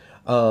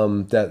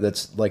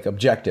that's like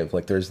objective.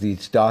 Like there's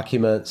these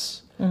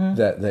documents. And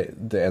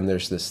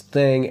there's this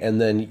thing,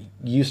 and then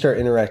you start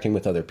interacting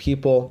with other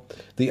people.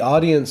 The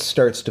audience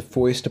starts to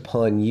foist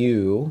upon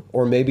you,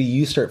 or maybe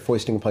you start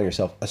foisting upon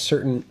yourself, a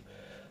certain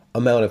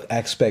amount of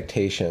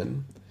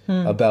expectation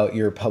about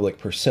your public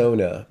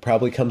persona.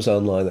 Probably comes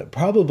online that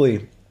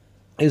probably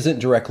isn't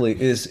directly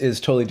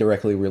is totally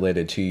directly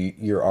related to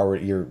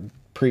your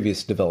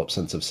previous developed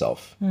sense of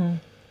self.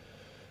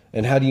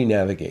 And how do you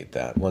navigate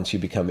that once you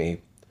become a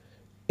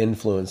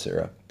influencer,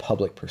 a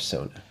public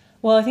persona?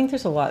 Well, I think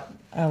there's a lot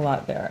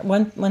there.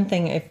 One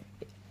thing,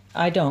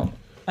 I don't.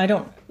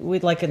 We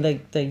like in the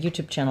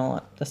YouTube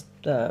channel,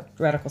 the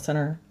Radical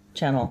Center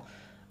channel.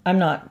 I'm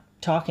not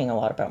talking a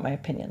lot about my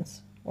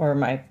opinions or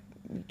my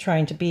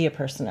trying to be a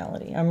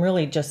personality. I'm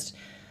really just.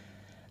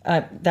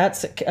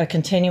 That's a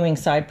continuing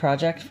side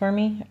project for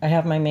me. I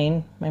have my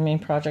main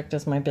project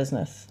is my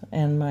business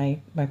and my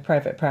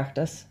private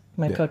practice,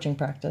 my coaching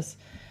practice.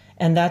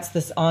 And that's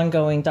this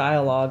ongoing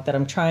dialogue that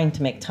I'm trying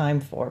to make time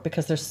for,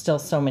 because there's still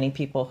so many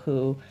people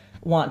who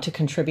want to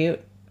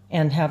contribute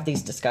and have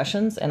these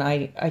discussions. And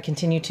I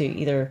continue to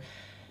either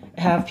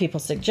have people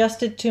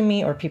suggested to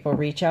me or people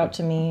reach out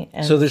to me.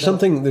 And so there's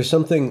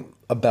something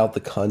about the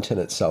content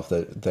itself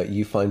that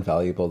you find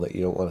valuable that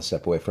you don't want to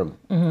step away from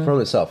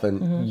itself.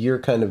 And you're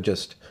kind of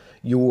just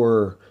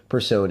your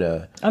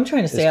persona. I'm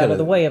trying to stay out of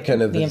the way of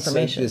the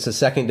information. It's a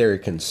secondary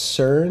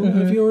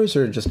concern of yours,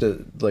 or just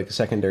a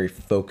secondary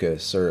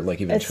focus, or like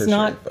even it's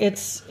not.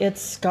 It's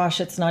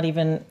not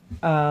even.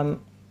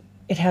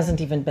 It hasn't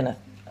even been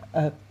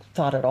a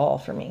thought at all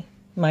for me.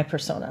 My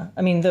persona.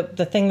 I mean,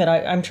 the thing that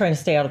I'm trying to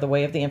stay out of the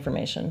way of the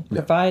information.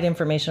 Provide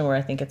information where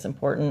I think it's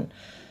important.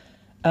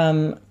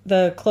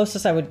 The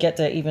closest I would get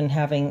to even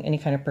having any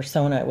kind of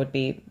persona would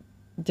be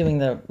doing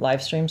the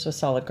live streams with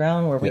Solid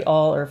Ground, where we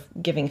all are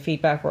giving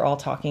feedback. We're all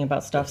talking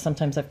about stuff.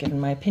 Sometimes I've given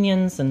my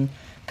opinions and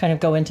kind of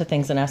go into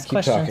things and ask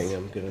questions. Keep talking.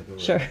 I'm gonna go.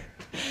 Sure.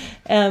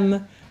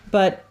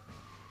 But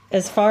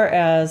as far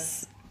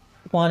as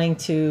wanting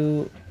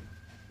to,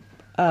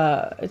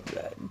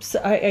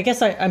 I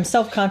guess I'm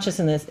self-conscious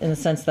in the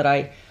sense that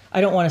I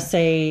don't want to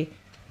say.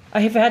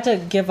 I have had to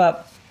give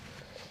up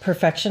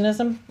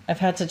perfectionism. I've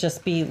had to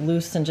just be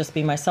loose and just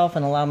be myself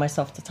and allow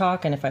myself to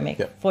talk. And if I make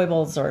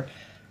foibles or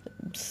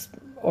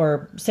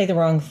say the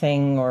wrong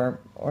thing or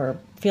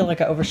feel like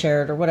I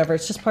overshared or whatever,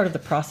 it's just part of the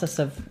process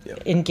of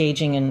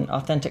engaging in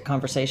authentic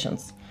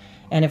conversations.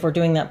 And if we're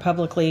doing that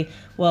publicly,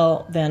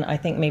 well, then I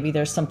think maybe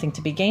there's something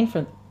to be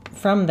gained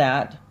from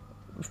that,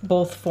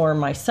 both for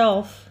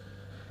myself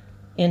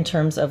in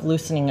terms of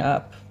loosening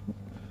up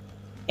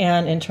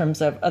and in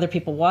terms of other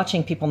people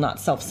watching, people not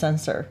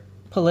self-censor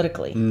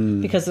politically,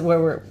 because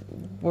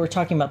we're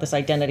talking about this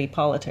identity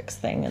politics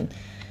thing,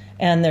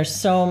 and there's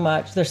so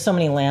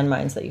many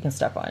landmines that you can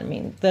step on. I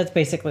mean, that's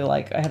basically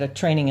like I had a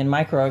training in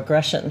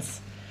microaggressions,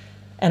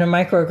 and a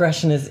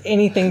microaggression is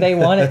anything they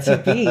want it to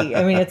be.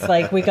 I mean, it's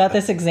like we got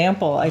this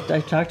example. I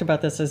talked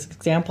about this as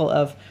example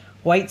of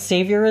white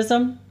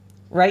saviorism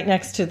right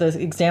next to the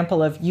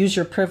example of use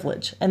your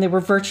privilege, and they were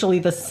virtually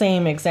the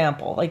same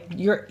example. Like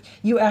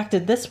you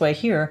acted this way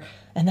here,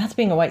 and that's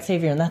being a white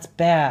savior, and that's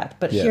bad.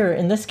 But here,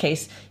 in this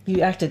case,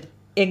 you acted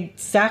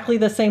exactly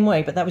the same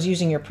way, but that was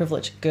using your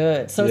privilege.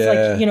 Good. So it's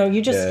like,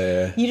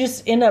 you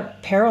just end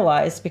up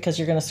paralyzed because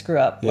you're going to screw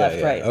up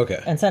left, right,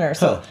 and center.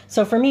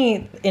 So for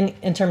me,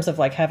 in terms of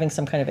like having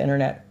some kind of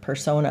internet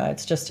persona,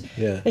 it's just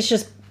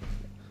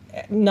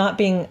not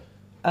being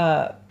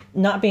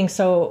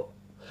so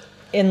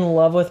in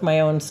love with my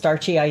own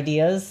starchy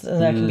ideas,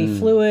 and that can be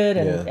fluid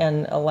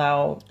and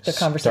allow the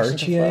conversation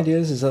to flow.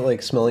 Ideas? Is that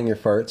like smelling your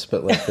farts?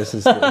 But like this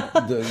is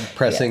the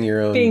pressing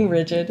your own... Being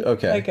rigid,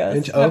 I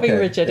guess. Having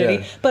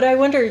rigidity. Yeah. But I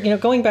wonder,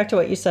 going back to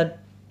what you said,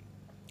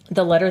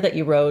 the letter that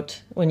you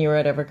wrote when you were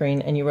at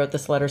Evergreen, and you wrote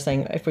this letter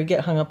saying, if we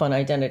get hung up on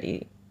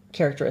identity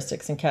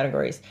characteristics and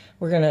categories,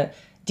 we're going to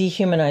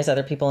dehumanize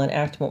other people and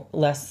act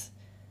less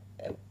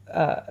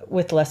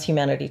with less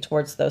humanity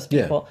towards those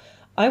people.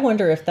 Yeah. I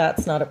wonder if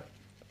that's not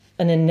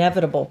an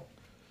inevitable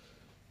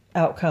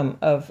outcome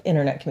of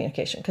internet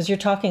communication, because you're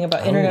talking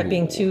about internet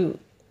being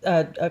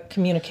a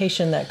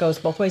communication that goes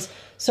both ways.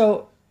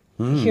 So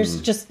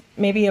here's just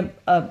maybe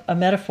a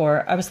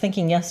metaphor. I was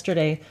thinking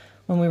yesterday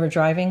when we were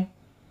driving.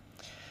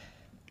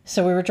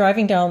 So we were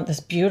driving down this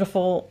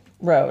beautiful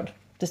road,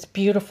 this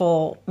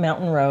beautiful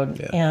mountain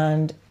road,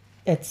 and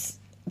it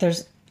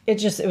was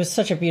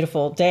such a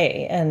beautiful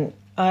day, and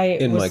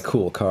my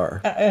cool car,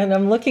 and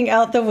I'm looking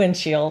out the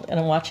windshield and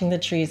I'm watching the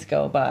trees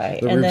go by,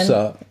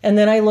 and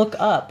then I look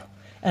up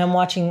and I'm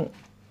watching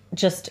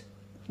just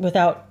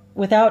without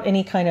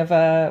any kind of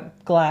a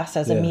glass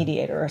as a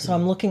mediator. So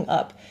I'm looking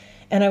up,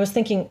 and I was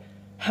thinking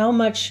how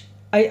much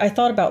I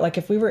thought about, like,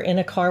 if we were in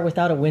a car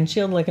without a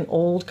windshield, like an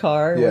old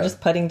car, we're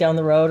just putting down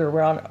the road, or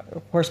we're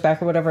on horseback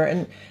or whatever,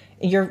 and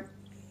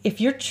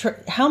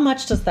how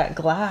much does that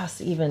glass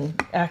even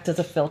act as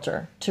a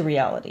filter to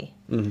reality?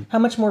 Mm-hmm. How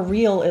much more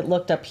real it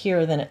looked up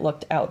here than it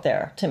looked out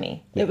there to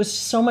me. Yeah. It was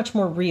so much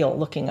more real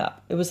looking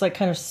up. It was like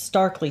kind of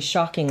starkly,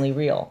 shockingly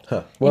real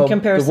in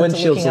comparison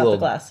to looking out the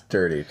glass.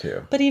 Dirty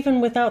too. But even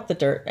without the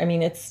dirt, I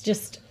mean,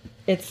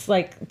 it's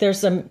like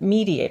there's a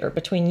mediator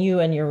between you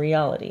and your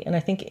reality. And I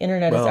think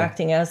internet is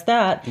acting as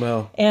that.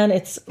 And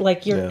it's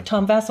like your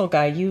Tom Vassell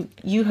guy.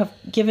 You have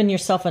given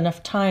yourself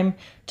enough time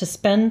to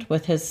spend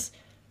with his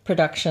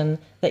production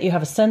that you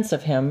have a sense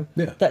of him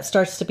that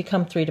starts to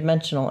become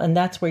three-dimensional, and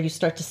that's where you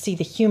start to see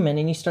the human,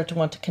 and you start to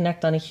want to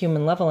connect on a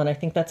human level. And I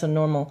think that's a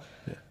normal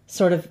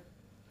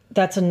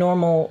that's a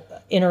normal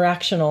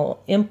interactional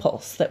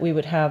impulse that we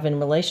would have in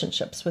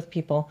relationships with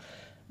people.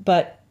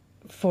 But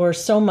for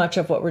so much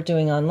of what we're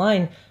doing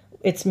online,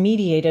 it's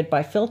mediated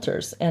by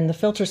filters, and the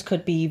filters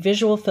could be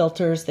visual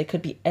filters, they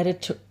could be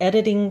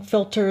editing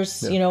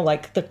filters,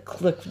 like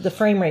the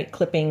frame rate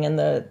clipping and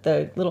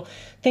the little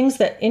things,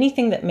 that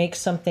anything that makes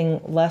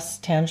something less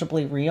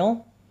tangibly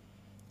real.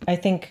 I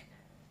think,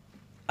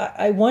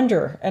 I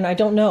wonder, and I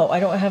don't know, I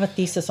don't have a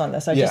thesis on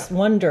this, I just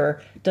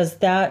wonder, does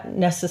that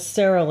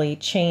necessarily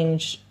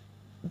change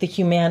the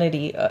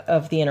humanity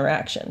of the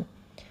interaction?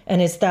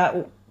 And is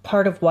that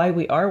part of why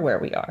we are where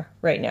we are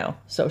right now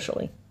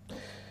socially?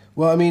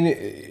 Well, I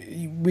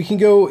mean, we can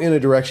go in a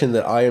direction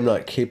that I am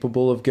not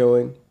capable of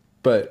going,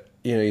 but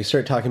you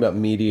start talking about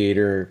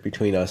mediator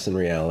between us and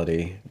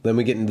reality. Then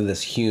we get into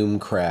this Hume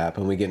crap,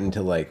 and we get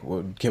into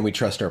can we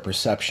trust our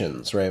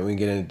perceptions, right? We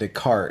get into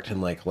Descartes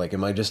and like,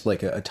 am I just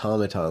like an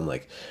automaton?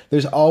 Like,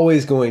 there's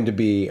always going to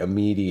be a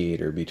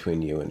mediator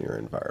between you and your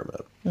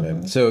environment. Right?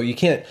 Mm-hmm. So you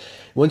can't,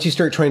 once you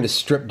start trying to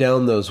strip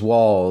down those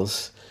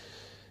walls,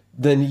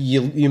 then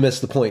you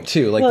miss the point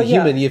too. Like, well, the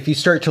human, if you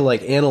start to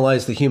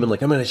analyze the human,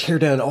 like, I'm going to tear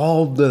down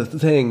all the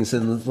things,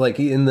 and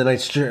then I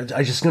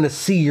just going to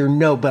see your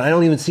nose, but I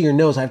don't even see your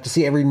nose. I have to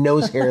see every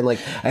nose hair, and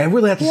I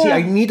really have to see.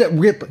 I need to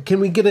rip.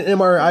 Can we get an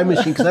MRI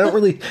machine? Because I don't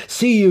really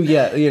see you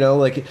yet.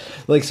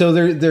 So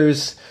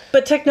there's.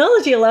 But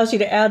technology allows you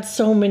to add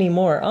so many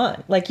more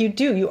on. Like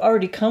you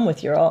already come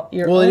with your well,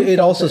 own it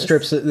also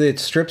strips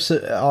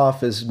it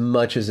off as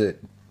much as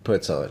it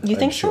puts on. You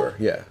think so?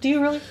 Yeah. Do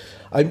you really?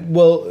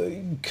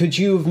 Could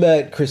you have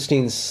met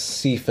Christine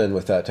Seafen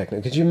without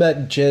technology? Could you have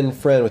met Jen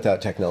Friend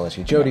without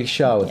technology? Jody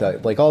Shaw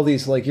without, all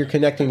these, you're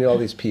connecting to all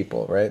these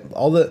people, right?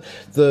 All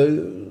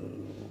the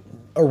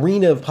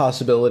arena of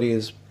possibility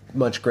is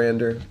much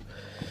grander.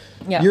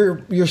 Yeah.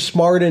 You're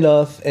smart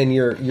enough and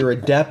you're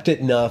adept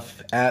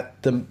enough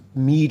at the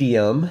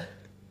medium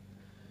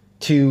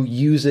to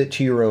use it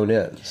to your own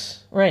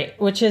ends. Right,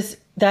 which is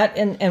that,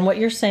 and what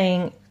you're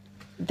saying,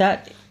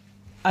 that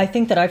I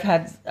think that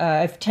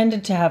I've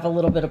tended to have a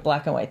little bit of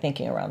black and white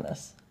thinking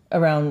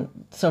around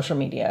social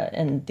media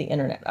and the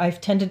internet.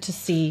 I've tended to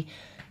see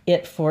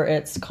it for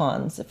its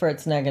cons, for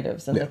its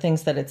negatives, and the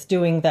things that it's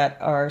doing that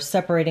are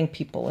separating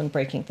people and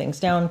breaking things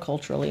down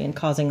culturally and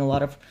causing a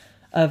lot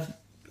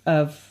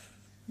of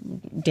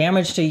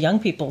damage to young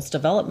people's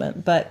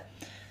development. But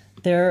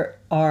there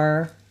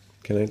are.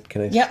 Can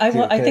I? Yeah,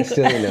 I think.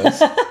 Steal your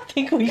nose? I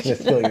think we should.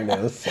 Steal your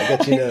nose. I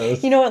got your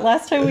nose. You know what?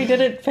 Last time we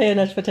didn't pay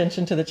enough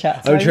attention to the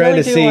chat, so I'm trying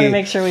really to do see, want to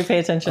make sure we pay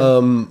attention.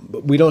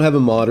 We don't have a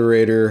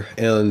moderator,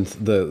 and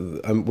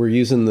we're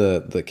using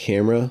the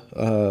camera,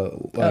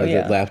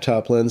 the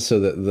laptop lens, so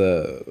that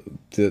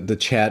the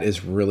chat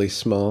is really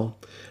small.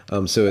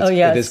 So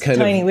it is kind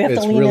tiny. of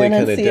it's really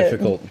kind of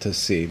difficult to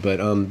see.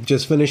 But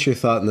just finish your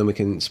thought, and then we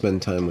can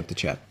spend time with the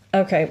chat.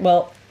 Okay.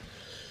 Well,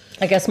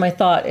 I guess my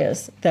thought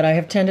is that I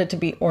have tended to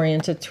be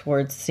oriented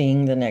towards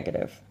seeing the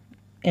negative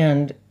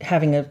and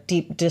having a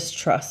deep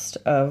distrust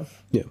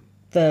of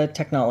the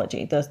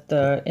technology,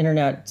 the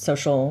internet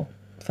social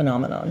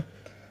phenomenon.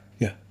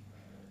 Yeah.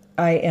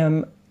 I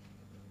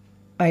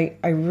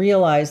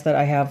realize that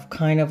I have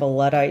kind of a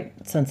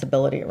Luddite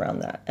sensibility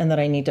around that, and that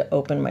I need to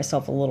open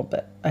myself a little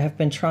bit. I have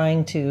been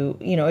trying to,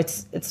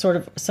 it's sort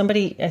of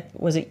somebody, I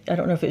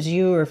don't know if it was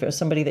you or if it was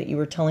somebody that you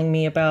were telling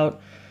me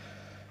about,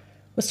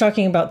 was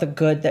talking about the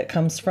good that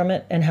comes from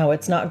it and how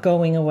it's not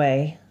going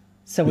away.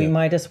 So we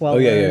might as well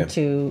learn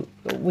to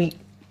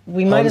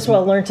might as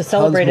well learn to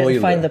celebrate it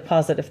and find the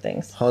positive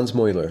things. Hans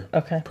Moyler.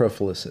 Okay.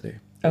 Profelicity.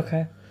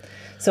 Okay.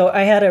 So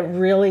I had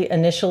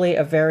initially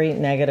a very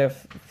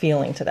negative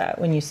feeling to that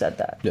when you said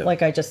that. Yeah.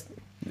 Like I just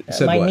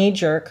my knee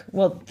jerk.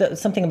 Well,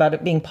 something about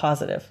it being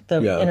positive. The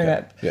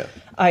internet. Okay.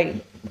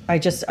 Yeah.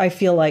 I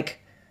feel like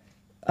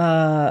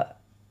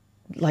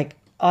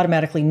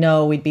automatically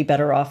no, we'd be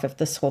better off if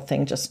this whole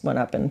thing just went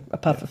up in a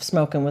puff of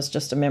smoke and was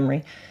just a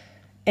memory.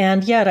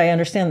 And yet I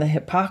understand the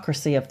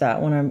hypocrisy of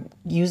that when I'm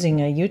using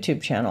a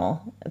YouTube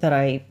channel that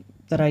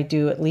I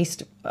do at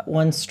least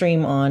one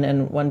stream on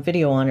and one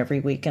video on every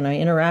week, and I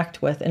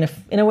interact with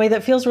in a way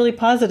that feels really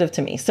positive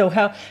to me. So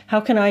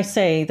how can I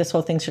say this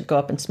whole thing should go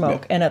up in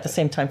smoke and at the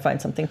same time find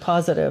something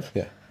positive?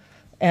 Yeah.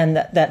 And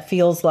that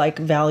feels like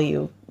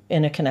value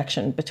in a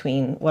connection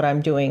between what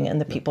I'm doing and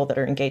the people that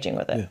are engaging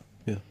with it.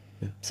 Yeah.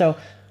 So,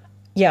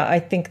 I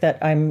think that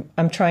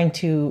I'm trying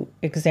to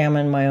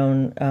examine my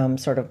own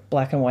sort of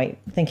black and white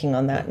thinking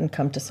on that and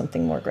come to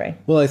something more gray.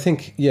 Well, I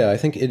think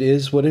it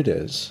is what it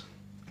is,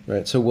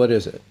 right? So what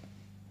is it?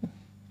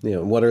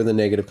 What are the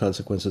negative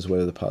consequences? What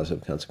are the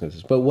positive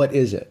consequences? But what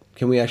is it?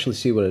 Can we actually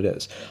see what it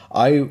is?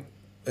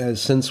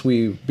 Since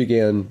we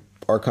began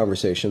our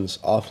conversations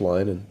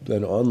offline and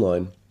then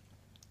online,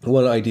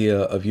 one idea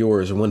of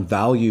yours or one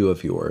value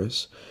of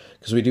yours,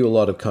 because we do a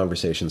lot of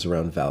conversations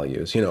around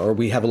values, or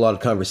we have a lot of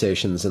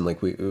conversations and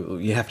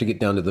you have to get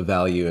down to the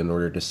value in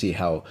order to see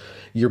how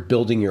you're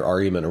building your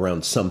argument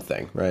around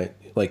something, right?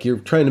 Like you're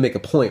trying to make a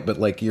point,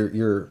 but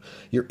you're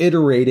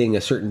iterating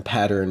a certain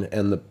pattern,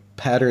 and the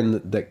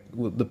pattern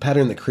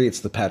that creates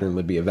the pattern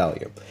would be a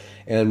value.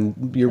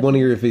 And one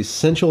of your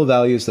essential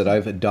values that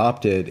I've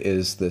adopted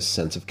is this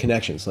sense of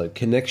connection. So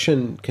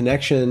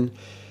connection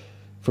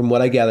from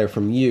what I gather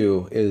from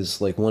you, is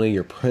like one of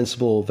your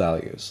principal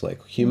values.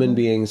 Like human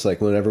beings,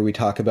 like whenever we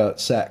talk about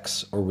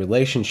sex or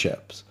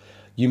relationships,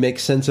 you make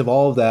sense of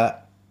all of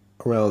that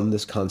around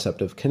this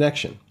concept of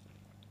connection.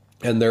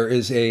 And there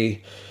is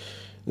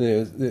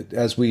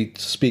as we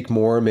speak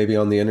more, maybe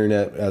on the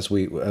internet, as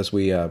we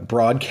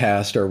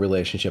broadcast our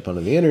relationship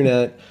onto the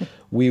internet,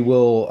 we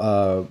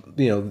will,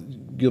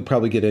 you'll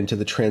probably get into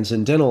the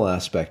transcendental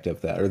aspect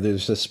of that, or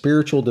there's a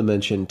spiritual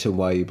dimension to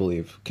why you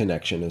believe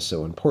connection is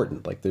so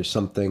important. Like there's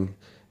something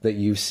that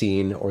you've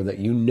seen or that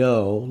you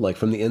know, like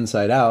from the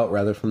inside out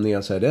rather from the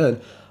outside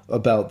in,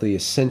 about the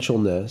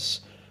essentialness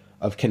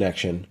of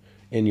connection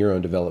in your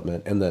own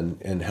development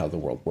and how the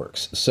world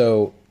works.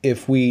 So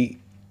if we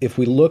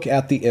look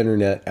at the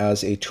internet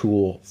as a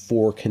tool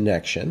for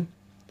connection,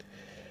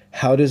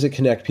 how does it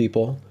connect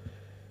people?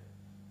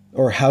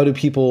 Or how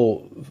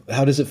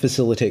does it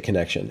facilitate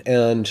connection?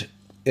 And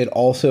it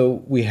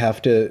also,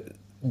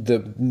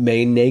 the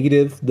main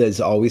negative that's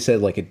always said,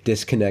 like it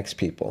disconnects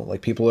people.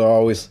 Like people are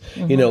always,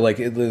 like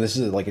this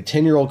is like a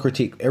 10-year-old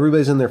critique.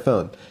 Everybody's in their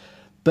phone.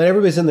 But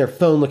everybody's in their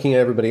phone looking at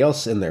everybody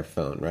else in their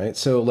phone, right?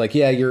 So like,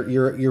 yeah,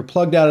 you're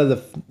plugged out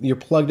of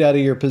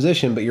your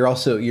position, but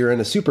you're in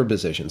a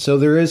superposition. So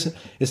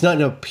it's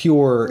not a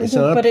pure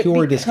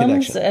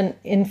disconnection. An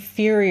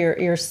inferior,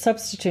 you're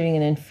substituting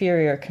an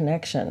inferior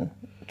connection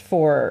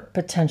for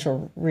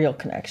potential real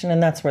connection.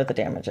 And that's where the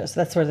damage is.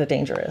 That's where the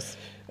danger is.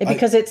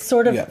 Because it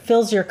sort of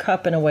fills your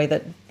cup in a way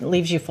that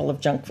leaves you full of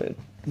junk food.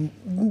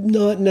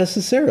 Not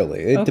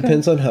necessarily. It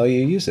depends on how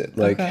you use it.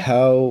 Like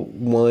how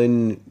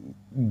one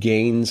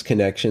gains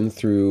connection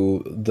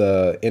through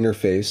the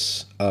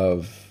interface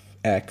of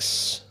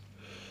X,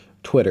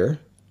 Twitter.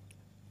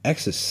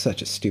 X is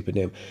such a stupid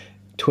name.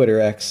 Twitter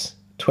X,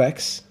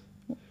 Twix.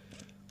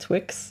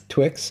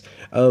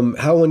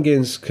 How one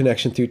gains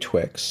connection through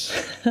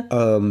Twix.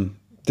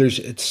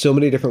 There's so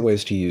many different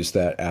ways to use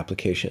that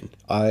application.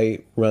 I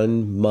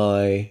run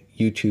my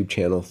YouTube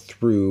channel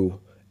through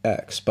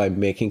X by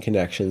making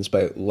connections,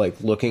 by like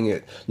looking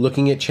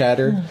at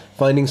chatter,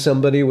 finding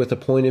somebody with a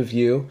point of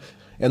view.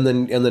 And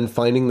then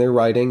finding their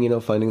writing,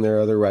 finding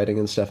their other writing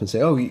and stuff, and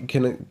say, oh, you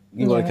want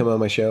to come on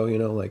my show,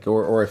 like,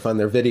 or I find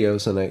their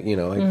videos, and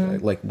I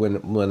like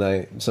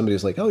when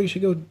somebody's like, oh, you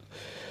should go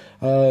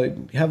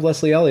have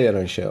Leslie Elliott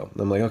on a show.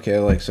 I'm like,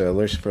 okay, so I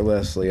listen for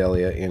Leslie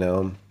Elliott,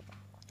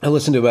 I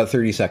listened to about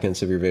 30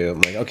 seconds of your video.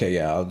 I'm like, okay,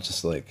 yeah, I'll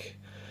just like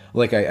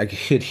I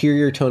could hear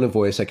your tone of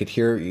voice. I could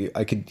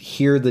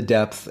hear the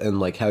depth and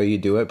like how you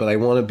do it, but I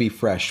want to be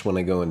fresh when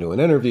I go into an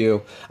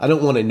interview. I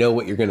don't want to know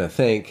what you're going to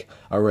think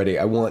already.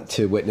 I want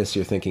to witness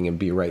your thinking and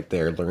be right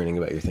there learning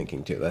about your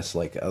thinking too. That's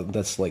like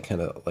kind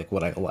of like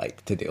what I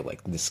like to do,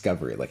 like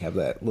discovery, like have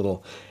that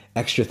little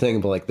extra thing,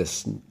 but like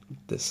this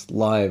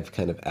live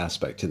kind of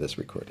aspect to this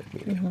recorded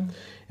medium.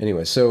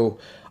 Anyway, so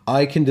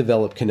I can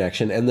develop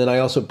connection, and then I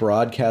also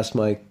broadcast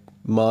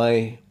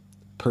my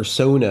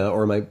persona,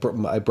 or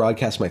I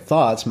broadcast my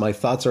thoughts. My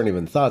thoughts aren't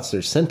even thoughts;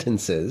 they're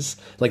sentences,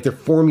 like they're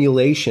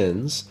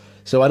formulations.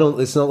 So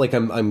it's not like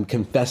I'm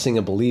confessing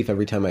a belief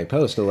every time I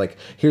post. Or like,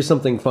 here's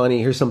something funny,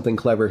 here's something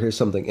clever, here's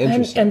something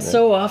interesting. And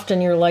so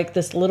often you're like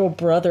this little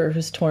brother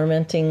who's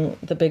tormenting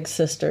the big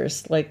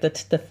sisters, like the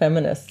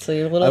feminists. So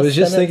your little. I was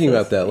just thinking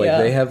about that.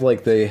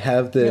 Like they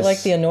have this. You're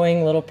like the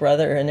annoying little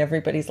brother, and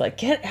everybody's like,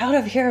 "Get out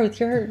of here with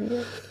your."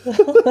 And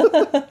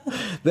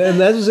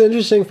that was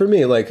interesting for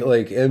me.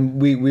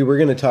 And we were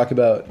going to talk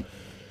about.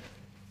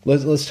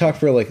 Let's talk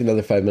for like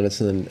another 5 minutes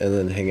and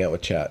then hang out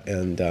with chat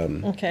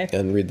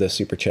and read the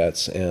super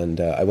chats, and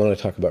I want to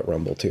talk about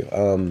Rumble too,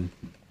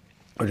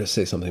 or just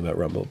say something about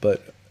Rumble.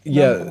 But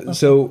yeah, Rumble, okay.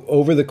 So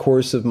over the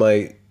course of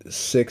my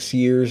 6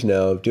 years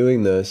now of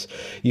doing this,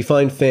 you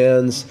find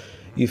fans,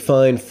 you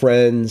find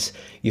friends,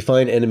 you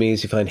find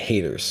enemies, you find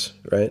haters,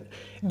 right?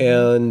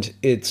 And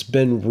it's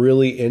been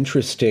really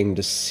interesting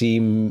to see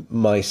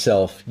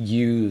myself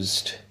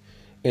used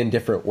in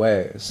different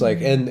ways. Like,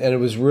 and it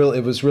was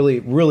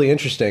really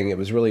interesting. It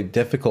was really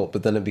difficult,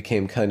 but then it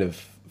became kind of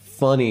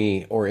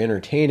funny or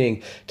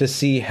entertaining to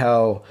see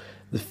how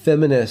the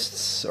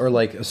feminists, or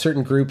like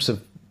certain groups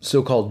of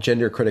so-called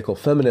gender critical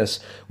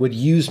feminists, would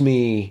use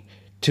me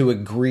to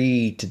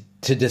agree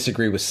to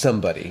disagree with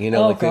somebody,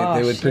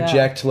 they would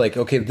project like,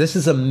 okay, this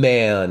is a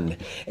man,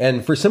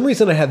 and for some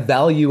reason I have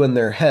value in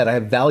their head. I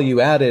have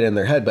value added in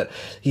their head, but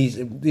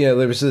there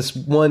was this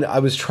one, I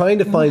was trying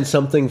to find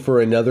something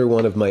for another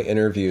one of my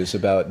interviews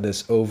about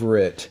this Over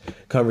It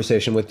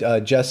conversation with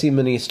Jesse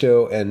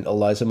Monisto and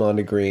Eliza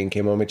Mondegreen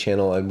came on my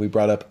channel, and we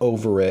brought up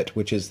Over It,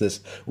 which is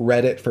this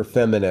Reddit for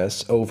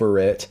feminists, Over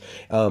It,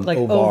 like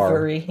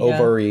ovary,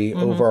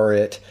 Over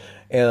It,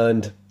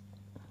 and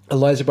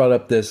Eliza brought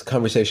up this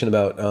conversation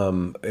about,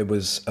 it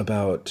was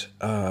about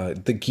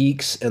the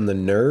geeks and the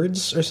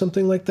nerds or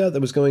something like that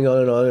was going on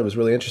and on. It was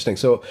really interesting.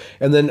 So,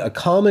 and then a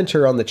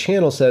commenter on the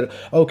channel said,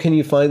 oh, can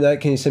you find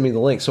that? Can you send me the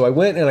link? So I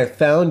went and I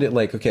found it,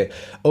 like, okay,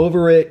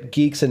 Over It,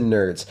 Geeks and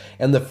Nerds.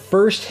 And the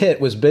first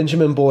hit was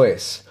Benjamin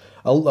Boyce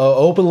a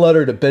open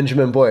letter to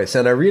Benjamin Boyce,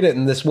 and I read it,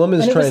 and this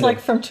woman's and it trying was to... like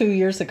from 2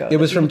 years ago. It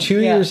was from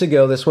 2 years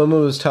ago. This woman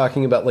was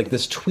talking about like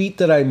this tweet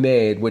that I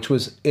made, which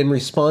was in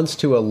response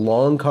to a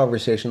long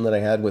conversation that I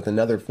had with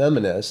another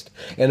feminist.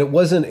 And it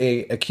wasn't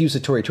a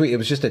accusatory tweet. It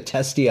was just a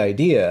testy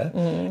idea.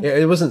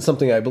 It wasn't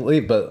something I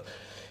believe, but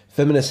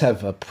feminists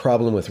have a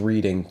problem with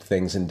reading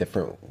things in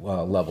different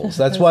levels.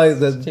 That's why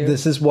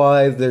this is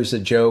why there's a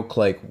joke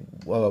like,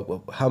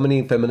 how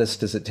many feminists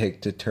does it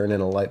take to turn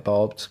in a light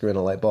bulb, screw in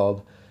a light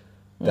bulb?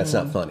 That's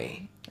not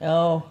funny.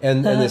 Oh.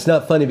 And it's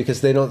not funny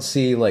because they don't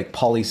see like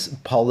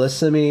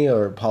polysemy,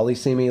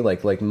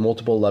 like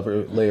multiple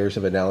layers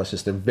of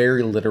analysis. They're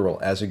very literal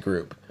as a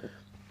group.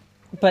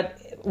 But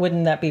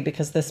wouldn't that be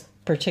because this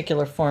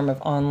particular form of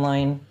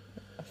online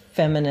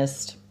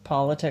feminist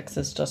politics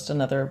is just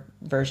another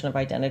version of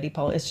identity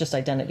politics? It's just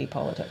identity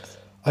politics.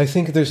 I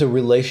think there's a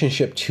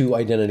relationship to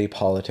identity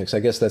politics. I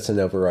guess that's an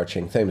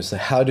overarching theme. Is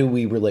how do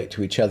we relate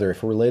to each other?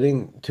 If we're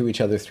relating to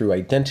each other through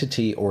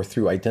identity or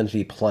through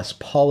identity plus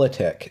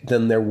politic,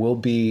 then there will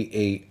be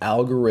a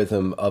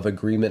algorithm of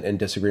agreement and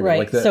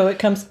disagreement. Right. So it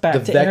comes back to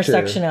vector,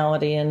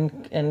 intersectionality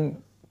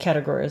and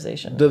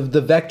categorization.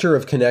 The vector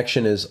of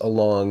connection is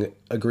along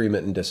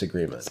agreement and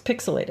disagreement. It's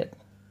pixelated.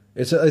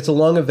 It's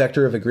along a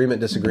vector of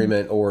agreement,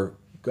 disagreement, or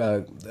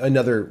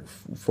another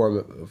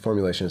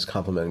formulation is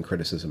compliment and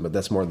criticism, but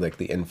that's more like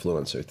the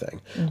influencer thing.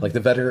 Like the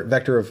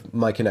vector of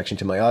my connection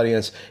to my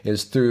audience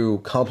is through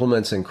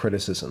compliments and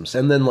criticisms,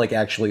 and then like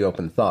actually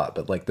open thought.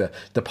 But like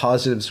the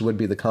positives would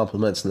be the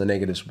compliments and the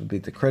negatives would be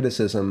the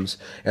criticisms,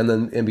 and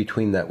then in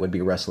between that would be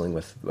wrestling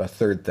with a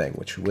third thing,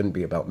 which wouldn't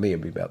be about me,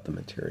 it'd be about the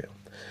material.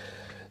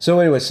 So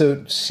anyway,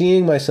 so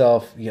seeing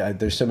myself,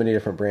 there's so many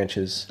different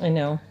branches. I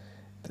know.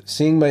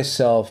 Seeing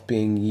myself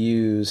being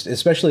used,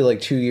 especially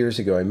like 2 years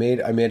ago, I made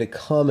a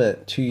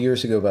comment 2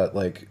 years ago about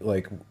like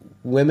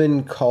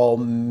men call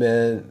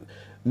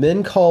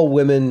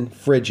women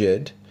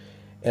frigid,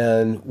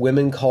 and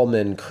women call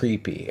men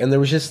creepy, and there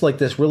was just like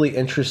this really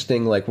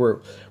interesting like we're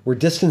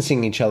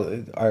distancing each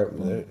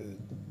other,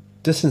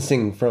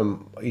 distancing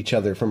from each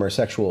other from our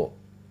sexual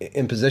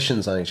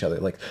impositions on each other.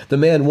 Like the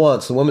man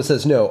wants, the woman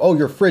says no. Oh,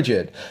 you're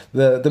frigid.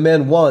 The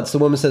man wants, the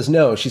woman says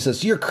no. She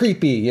says you're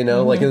creepy. You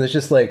know, like, and it's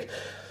just like,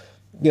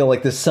 you know,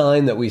 like the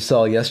sign that we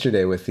saw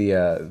yesterday with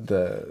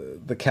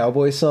the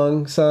cowboy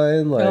song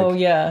sign. Like, oh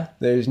yeah,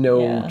 there's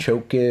no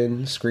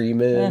choking,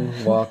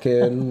 screaming,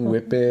 walking,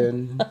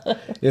 whipping.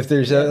 If there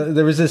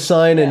was a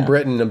sign in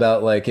Britain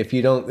about like if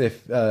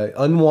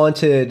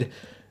unwanted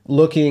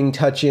looking,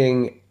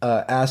 touching,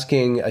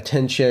 asking,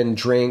 attention,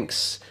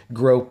 drinks,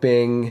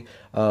 groping,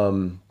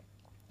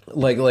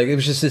 like it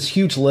was just this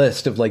huge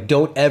list of like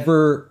don't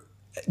ever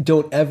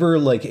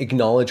like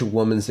acknowledge a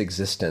woman's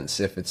existence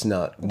if it's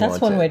not wanted.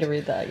 That's one way to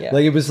read that. Yeah,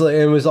 like it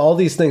was all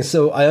these things.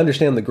 So I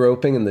understand the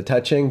groping and the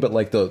touching, but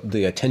like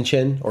the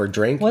attention or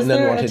drink, was an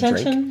there unwanted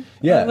attention? Drink.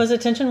 Yeah, was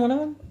attention one of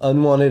them?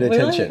 Unwanted really?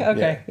 attention.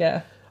 Okay,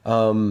 yeah.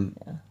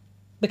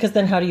 Because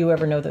then how do you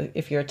ever know that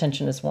if your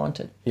attention is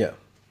wanted? Yeah.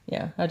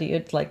 Yeah. How do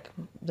you like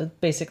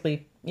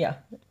basically? Yeah.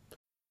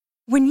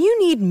 When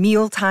you need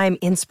mealtime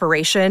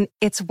inspiration,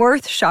 it's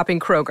worth shopping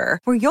Kroger,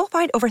 where you'll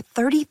find over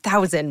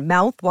 30,000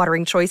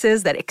 mouth-watering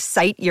choices that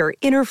excite your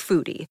inner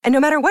foodie. And no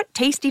matter what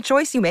tasty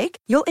choice you make,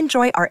 you'll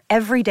enjoy our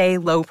everyday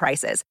low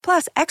prices,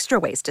 plus extra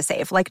ways to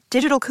save, like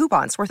digital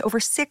coupons worth over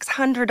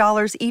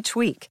 $600 each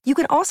week. You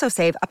can also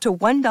save up to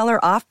 $1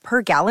 off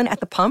per gallon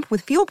at the pump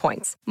with fuel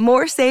points.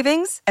 More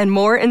savings and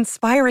more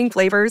inspiring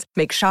flavors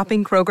make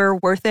shopping Kroger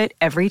worth it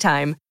every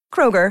time.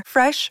 Kroger,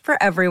 fresh for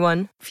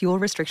everyone. Fuel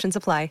restrictions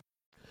apply.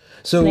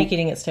 So, snake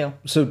eating its tail.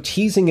 So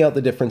teasing out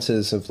the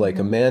differences of like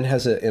a man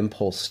has an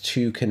impulse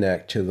to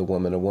connect to the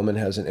woman, a woman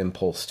has an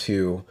impulse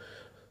to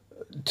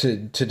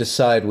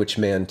decide which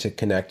man to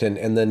connect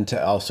and then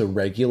to also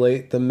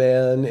regulate the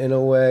man in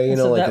a way, you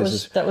know, so like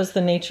that was the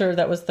nature,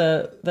 that was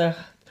the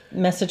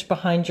message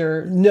behind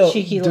your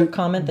cheeky little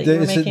comment that you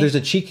were making? There's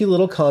a cheeky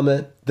little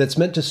comment that's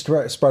meant to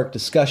spark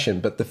discussion,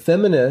 but the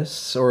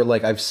feminists, or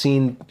like I've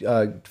seen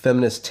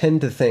feminists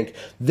tend to think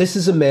this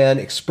is a man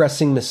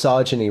expressing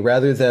misogyny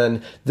rather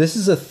than this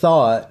is a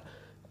thought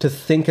to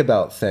think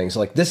about things.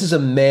 Like this is a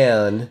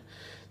man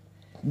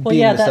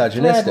being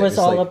misogynistic. That thread was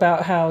all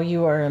about how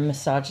you are a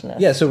misogynist.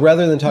 Yeah, so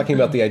rather than talking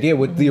about the idea,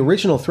 what the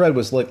original thread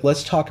was like,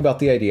 let's talk about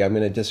the idea. I'm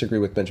going to disagree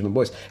with Benjamin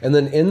Boyce. And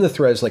then in the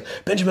threads, like,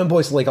 Benjamin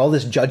Boyce, like all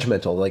this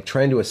judgmental, like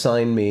trying to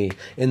assign me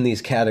in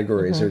these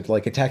categories or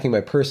like attacking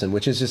my person,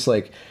 which is just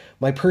like,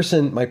 my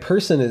person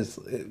is,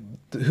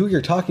 who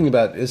you're talking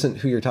about isn't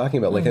who you're talking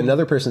about. Like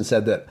another person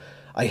said that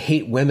I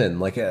hate women,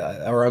 like,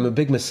 or I'm a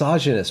big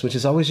misogynist, which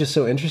is always just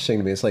so interesting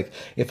to me. It's like,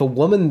 if a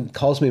woman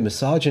calls me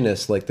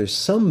misogynist, like there's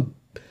some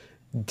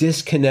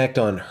disconnect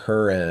on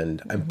her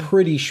end. I'm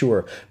pretty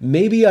sure.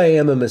 Maybe I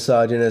am a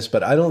misogynist,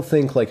 but I don't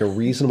think like a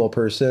reasonable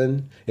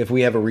person, if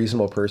we have a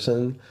reasonable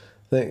person,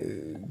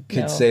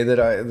 could say that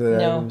I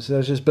was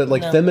just, but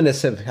like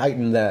feminists have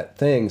heightened that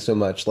thing so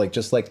much, like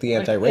just like the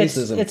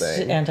anti-racism it's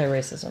thing. It's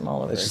anti-racism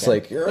all over. It's just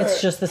again. like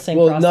it's just the same.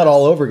 Well, process. Not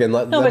all over again.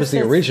 That was the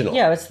original.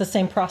 Yeah, it's the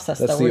same process.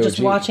 That's though. We're the just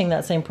OG. watching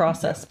that same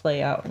process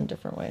play out in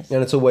different ways.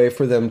 And it's a way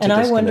for them to. And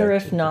I wonder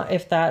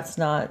if that's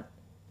not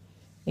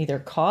either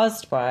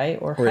caused by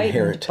or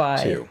heightened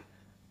by to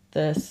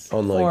this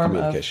online form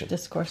communication. Of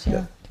discourse,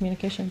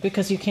 communication,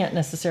 because you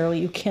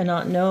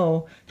cannot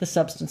know the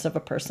substance of a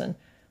person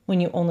when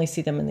you only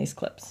see them in these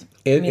clips.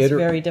 It's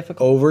very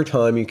difficult. Over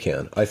time, you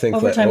can. I think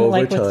over that time, over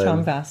like time, with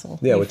Tom Vassell.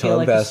 Yeah, with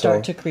Tom Vassell. You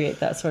start to create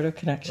that sort of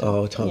connection.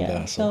 Oh, Tom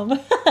Vassell.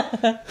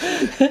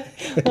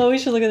 Well, we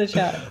should look at the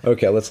chat.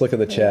 Okay, let's look at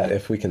the chat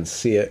if we can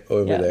see it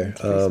over there.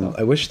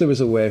 I wish there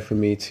was a way for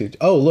me to...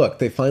 Oh, look,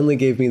 they finally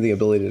gave me the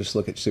ability to just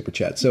look at Super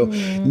Chat. So,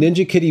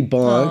 Ninja Kitty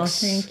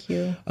Bonks... thank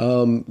you.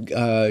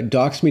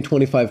 Doxed me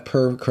 25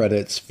 per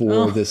credits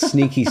for the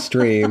sneaky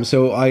stream.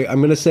 So, I'm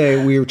going to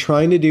say we were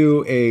trying to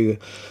do a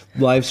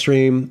live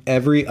stream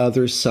every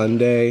other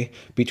Sunday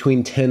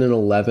between 10 and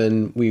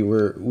 11. We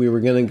were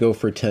going to go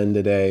for 10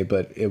 today,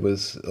 but it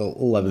was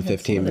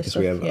 11:15 because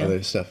we have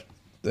other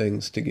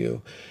things to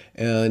do.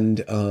 And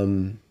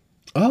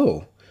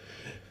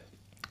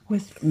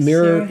with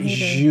Mira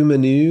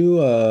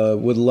Jumanu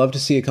would love to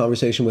see a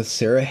conversation with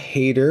Sarah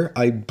Hayter.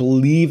 I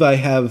believe I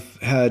have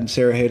had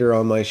Sarah Hayter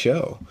on my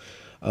show.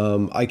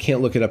 I can't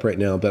look it up right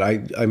now, but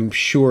I'm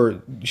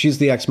sure she's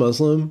the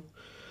ex-Muslim.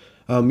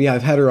 Yeah,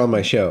 I've had her on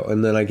my show,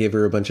 and then I gave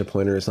her a bunch of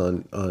pointers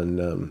on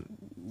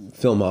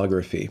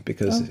filmography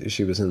because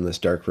she was in this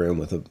dark room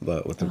with a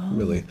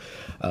really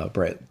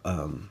bright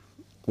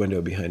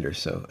window behind her.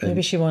 So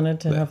maybe she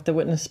wanted to have the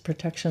witness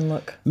protection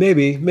look.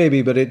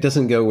 Maybe, but it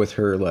doesn't go with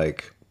her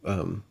like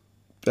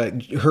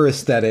her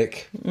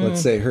aesthetic. Let's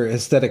say her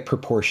aesthetic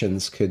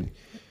proportions could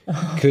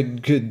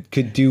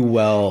do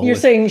well. You're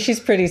saying she's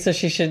pretty, so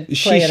she should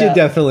play it up. She should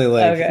definitely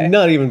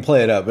not even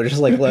play it up, but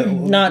just like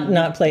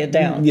not play it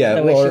down. Yeah,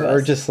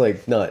 or just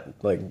like not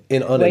like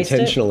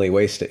unintentionally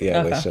waste it.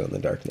 Yeah, waste it on the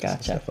darkness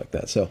and stuff like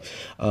that. So,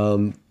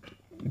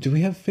 do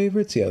we have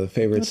favorites? Yeah, the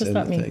favorites and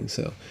the thing.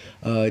 So,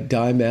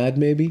 Die Mad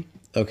maybe.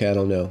 Okay, I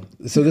don't know.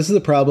 So this is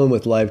the problem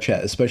with live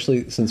chat,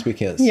 especially since we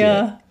can't see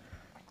it.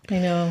 I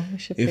know. We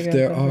should if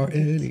there are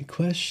any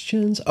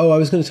questions. Oh, I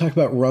was going to talk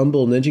about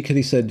Rumble. Ninja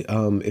Kitty said,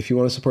 if you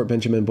want to support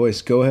Benjamin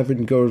Boyce, go ahead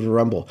and go to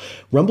Rumble.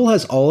 Rumble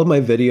has all of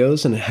my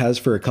videos, and it has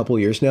for a couple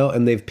years now,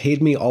 and they've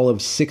paid me all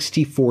of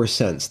 64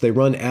 cents. They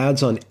run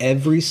ads on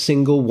every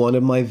single one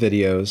of my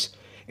videos,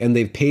 and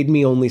they've paid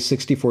me only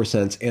 64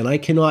 cents, and I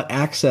cannot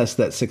access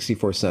that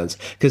 64 cents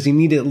because you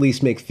need to at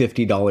least make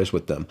 $50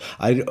 with them.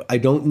 I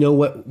don't know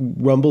what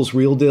Rumble's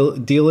real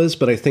deal is,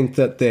 but I think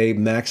that they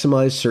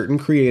maximize certain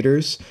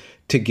creators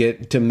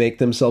to make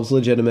themselves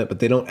legitimate, but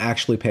they don't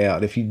actually pay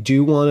out. If you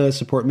do want to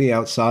support me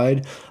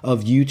outside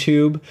of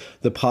YouTube,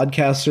 the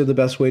podcasts are the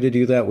best way to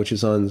do that, which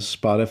is on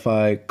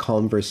Spotify,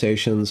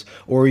 Conversations,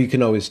 or you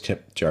can always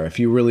tip jar if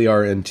you really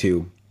are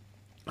into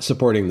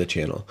supporting the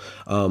channel.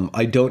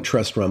 I don't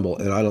trust Rumble,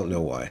 and I don't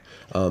know why.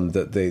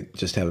 That they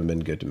just haven't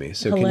been good to me.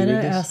 So Helena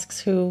asks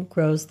who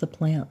grows the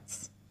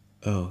plants.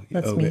 Oh,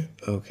 that's okay. me.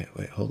 Okay,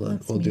 wait, hold on.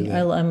 We'll do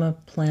that. I'm a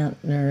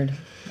plant nerd.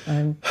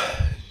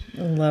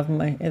 I love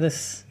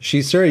this.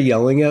 She started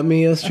yelling at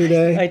me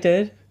yesterday. I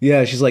did?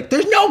 Yeah, she's like,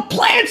 there's no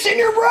plants in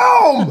your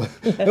room!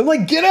 I'm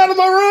like, get out of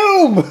my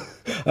room!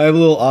 I have a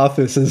little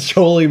office and it's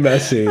totally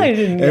messy. I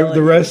didn't know.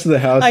 The rest of the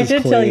house is clean.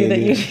 I did tell you that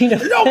you need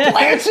there's no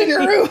plants in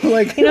your room!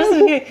 Like, he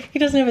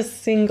doesn't have a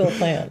single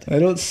plant. I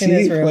don't see in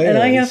his room. plants. And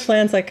I have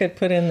plants I could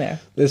put in there.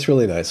 It's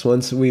really nice.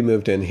 Once we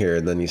moved in here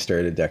and then you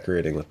started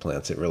decorating with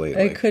plants, it really...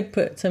 I could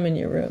put some in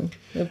your room.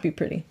 It would be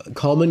pretty.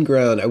 Common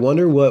ground. I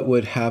wonder what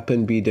would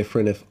be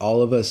different if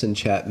all of us in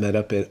chat met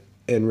up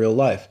in real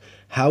life.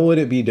 How would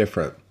it be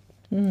different?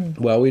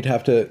 Well, we'd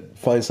have to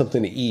find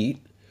something to eat.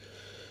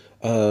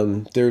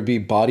 There would be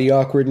body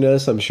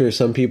awkwardness. I'm sure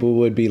some people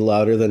would be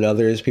louder than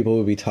others. People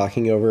would be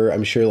talking over.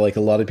 I'm sure like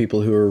a lot of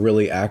people who are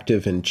really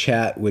active in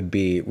chat would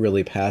be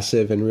really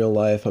passive in real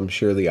life. I'm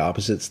sure the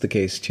opposite's the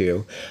case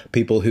too.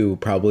 People who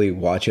probably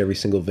watch every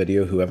single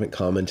video who haven't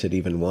commented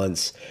even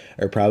once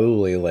are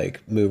probably like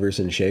movers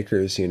and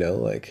shakers, you know,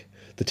 like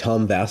the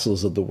Tom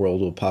Vassells of the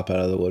world will pop out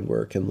of the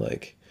woodwork and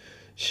like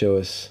show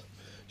us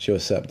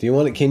up. Do you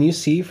want it? Can you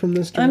see from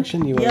this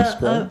direction? You want to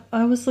scroll?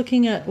 I was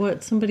looking at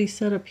what somebody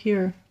set up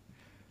here.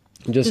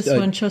 Just this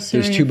one,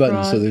 there's two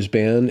buttons. So there's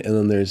band, and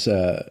then there's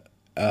add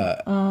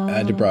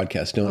to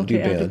broadcast. Don't do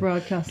band. Add to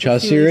broadcast.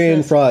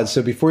 Chaucerian fraud.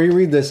 So before you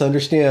read this,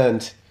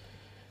 understand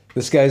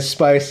this guy's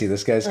spicy.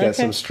 This guy's got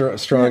some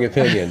strong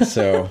opinions.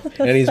 So,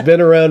 and he's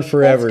been around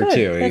forever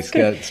too. He's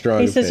got strong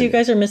opinions. He says you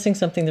guys are missing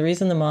something. The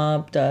reason the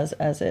mob does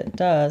as it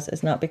does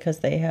is not because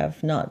they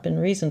have not been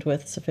reasoned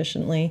with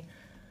sufficiently.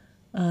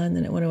 And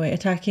then it went away.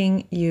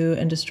 Attacking you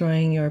and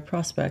destroying your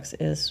prospects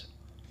is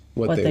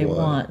what they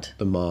want.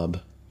 The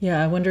mob.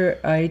 Yeah, I wonder.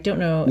 I don't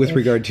know with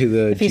regard to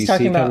the if he's GC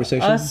talking about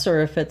conversation, us, or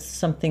if it's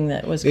something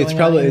that was going it's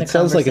probably. on in It the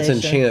sounds like it's in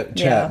conversation.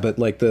 chat, but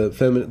like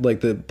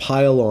the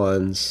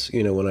pylons.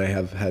 You know, when I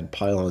have had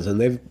pylons,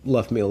 and they've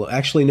left me alone.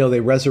 Actually, no,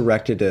 they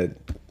resurrected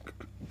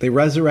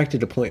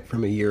a point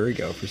from a year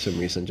ago for some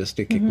reason, just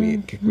to kick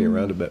me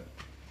around a bit,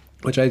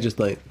 which I just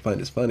find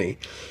is funny,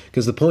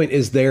 because the point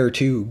is there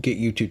to get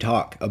you to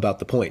talk about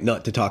the point,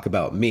 not to talk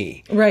about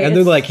me. Right. And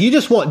they're like,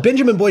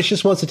 Benjamin Boyce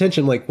just wants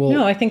attention. Like, well,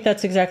 No, I think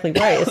that's exactly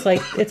right.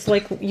 It's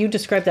like you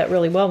described that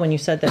really well when you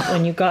said that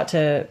when you got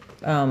to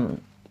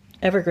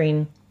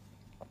Evergreen,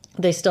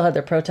 they still had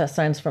their protest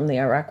signs from the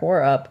Iraq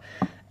War up,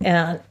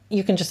 and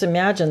you can just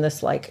imagine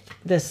this.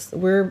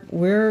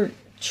 We're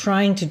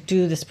trying to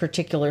do this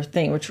particular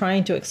thing. We're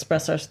trying to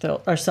express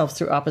ourselves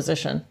through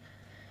opposition.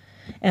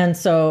 And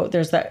so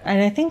there's that,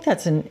 and I think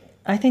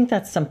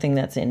that's something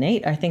that's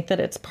innate. I think that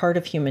it's part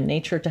of human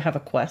nature to have a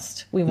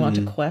quest. We want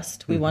to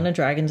quest. We want a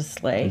dragon to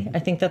slay. I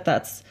think that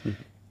that's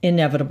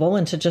inevitable,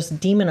 and to just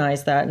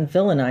demonize that and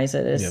villainize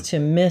it is to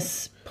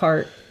miss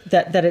part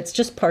that it's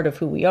just part of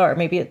who we are.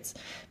 Maybe it's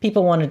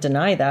people want to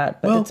deny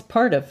that, but it's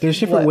part of. There's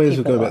different ways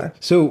of going are. about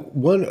it.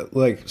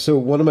 So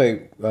one of my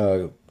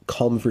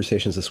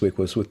conversations this week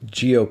was with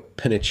Gio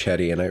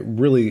Pinichetti, and I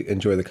really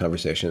enjoyed the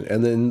conversation.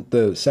 And then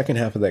the second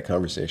half of that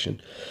conversation,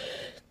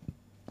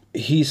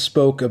 he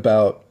spoke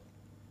about,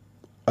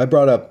 we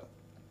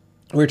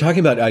were talking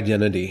about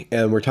identity,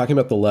 and we're talking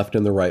about the left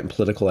and the right and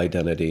political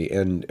identity,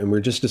 and we're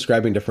just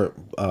describing different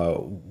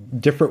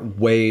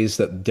ways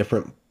that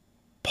different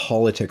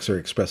politics are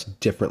expressed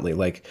differently.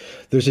 Like,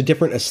 there's a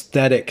different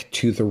aesthetic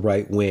to the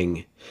right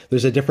wing.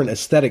 There's a different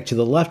aesthetic to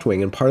the left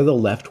wing, and part of the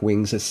left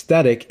wing's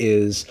aesthetic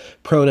is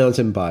pronouns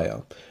in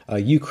bio.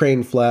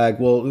 Ukraine flag,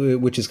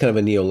 which is kind of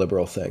a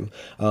neoliberal thing.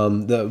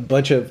 The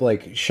bunch of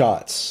like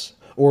shots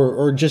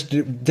or just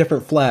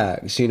different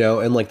flags, you know,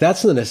 and like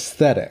that's an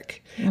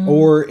aesthetic.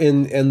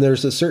 And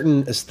there's a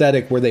certain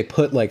aesthetic where they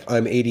put like,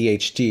 I'm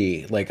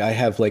ADHD, like I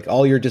have like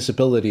all your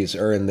disabilities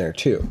are in there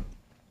too.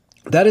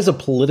 That is a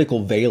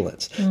political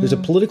valence. There's a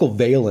political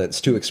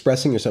valence to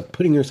expressing yourself,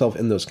 putting yourself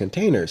in those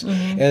containers.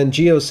 And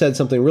Gio said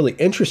something really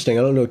interesting.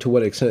 I don't know to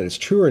what extent it's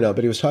true or not,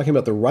 but he was talking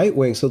about the right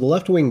wing. So the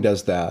left wing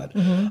does that.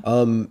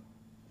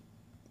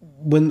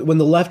 When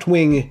the left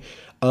wing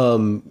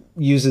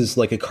uses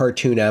like a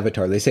cartoon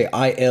avatar, they say,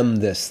 I am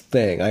this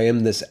thing. I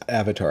am this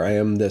avatar. I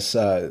am this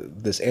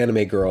this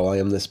anime girl. I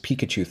am this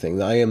Pikachu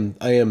thing.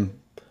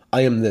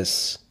 I am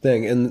this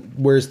thing. And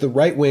whereas the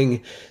right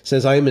wing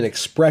says, I am an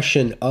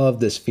expression of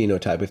this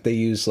phenotype. If they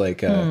use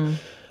like you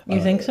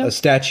think so? A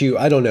statue,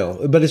 I don't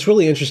know. But it's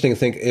really interesting to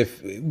think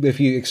if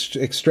you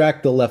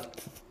extract the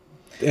left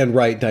and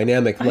right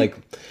dynamic,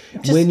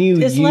 when you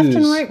is use... left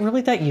and right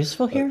really that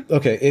useful here?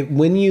 Okay,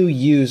 when you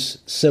use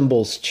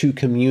symbols to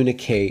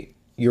communicate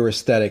your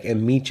aesthetic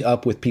and meet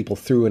up with people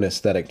through an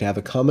aesthetic, to have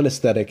a common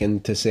aesthetic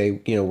and to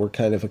say, you know, we're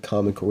kind of a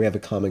common core, we have a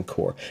common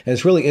core. And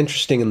it's really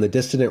interesting in the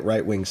dissident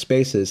right-wing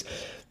spaces,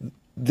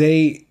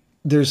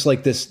 there's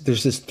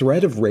this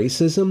thread of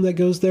racism that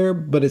goes there,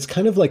 but it's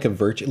kind of like a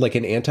virtue, like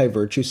an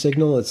anti-virtue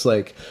signal. It's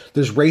like,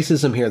 there's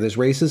racism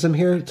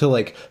here to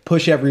like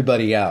push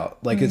everybody out.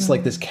 Like it's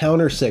like this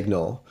counter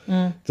signal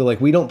to like,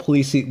 we don't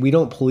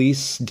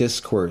police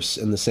discourse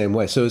in the same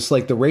way. So it's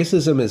like the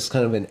racism is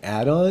kind of an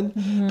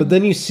add-on, but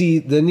then you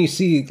see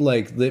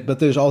but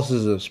there's also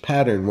this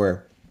pattern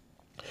where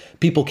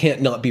people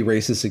can't not be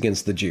racist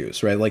against the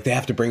Jews, right? Like they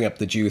have to bring up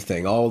the Jew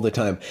thing all the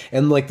time.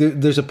 And like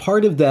there's a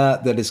part of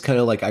that is kind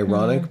of like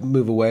ironic,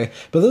 move away.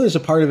 But then there's a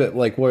part of it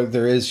like where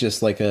there is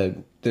just like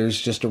there's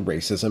just a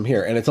racism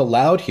here. And it's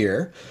allowed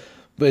here,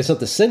 but it's not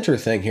the center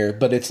thing here,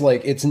 but it's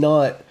like, it's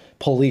not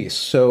police.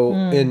 So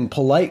in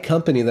polite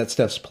company, that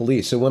stuff's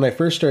police. So when I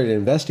first started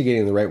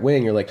investigating the right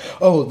wing, you're like,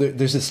 oh,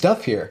 there's this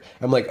stuff here.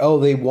 I'm like, oh,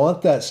 they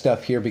want that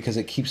stuff here because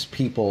it keeps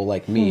people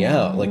like me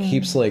out. Like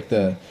keeps like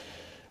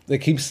that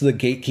keeps the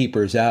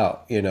gatekeepers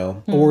out, you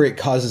know, or it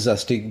causes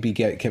us to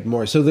get kept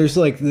more. So there's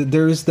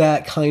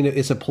that kind of,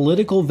 it's a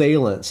political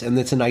valence, and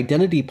it's an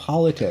identity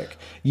politic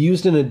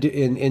used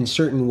in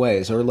certain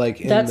ways, or like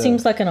that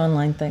seems like an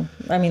online thing.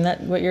 I mean,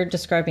 that what you're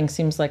describing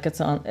seems like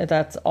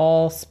that's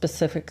all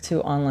specific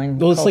to online.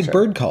 Well, it's culture. like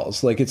bird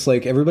calls. Like it's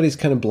like everybody's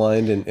kind of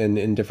blind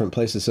in different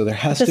places, so there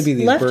has to be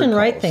these left bird and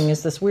right calls. thing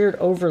is this weird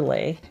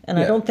overlay, and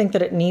I don't think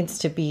that it needs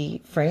to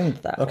be framed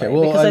that way.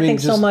 Well, because I think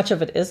so much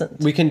of it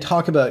isn't. We can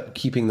talk about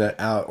keeping that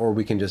out, or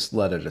we can just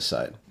let it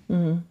aside,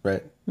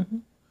 right?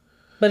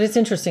 But it's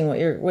interesting what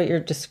you're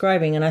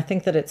describing, and I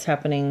think that it's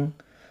happening.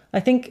 I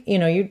think, you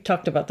know, you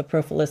talked about the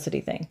prophilicity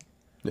thing,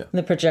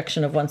 the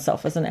projection of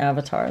oneself as an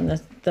avatar, and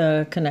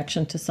the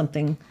connection to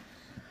something.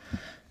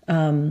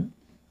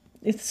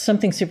 It's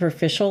something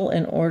superficial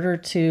in order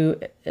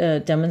to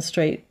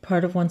demonstrate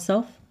part of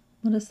oneself.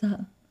 What is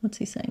that? What's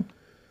he saying?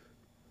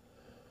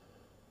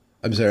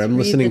 I'm sorry, I'm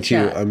listening to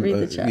you. Read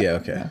the chat. Yeah,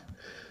 okay.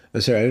 I'm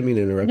sorry, I didn't mean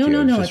to interrupt you.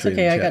 No, it's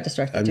okay. I got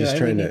distracted I'm too. just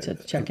trying to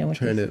check in with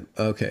this.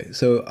 Okay,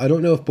 so I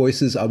don't know if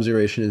Boyce's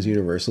observation is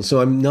universal.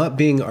 So I'm not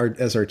being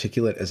as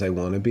articulate as I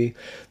want to be.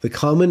 The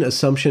common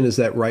assumption is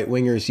that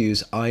right-wingers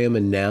use I am a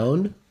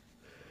noun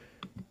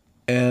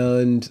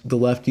And the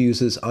left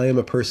uses I am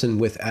a person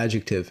with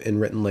adjective in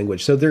written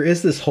language. So there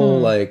is this whole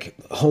like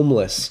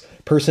homeless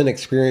person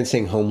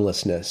experiencing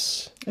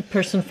homelessness. A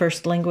person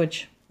first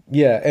language.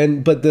 Yeah,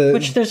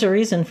 which there's a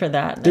reason for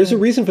that. There's a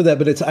reason for that,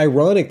 but it's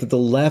ironic that the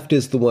left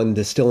is the one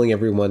distilling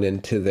everyone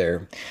into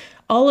their...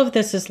 All of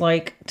this is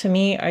like, to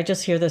me, I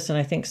just hear this and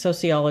I think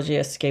sociology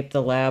escaped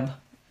the lab.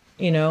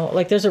 You know,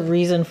 like there's a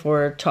reason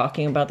for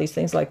talking about these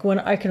things. Like when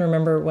I can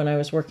remember when I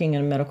was working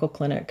in a medical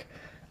clinic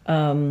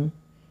in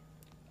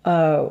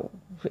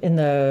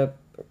the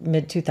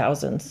mid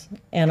 2000s,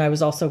 and I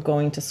was also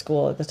going to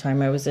school at the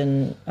time. I was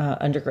in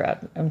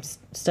undergrad. I'm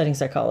studying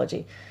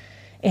psychology.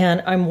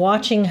 And I'm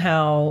watching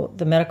how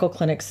the medical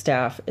clinic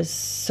staff is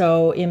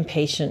so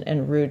impatient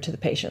and rude to the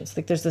patients.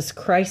 Like there's this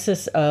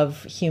crisis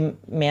of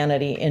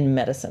humanity in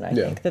medicine, I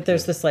think. That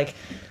there's this like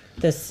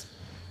this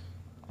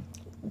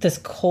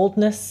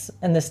coldness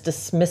and this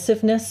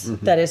dismissiveness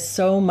that is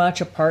so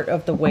much a part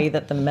of the way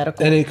that the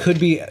medical and it could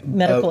be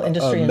medical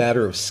industry a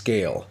matter of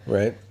scale,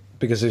 right?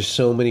 Because there's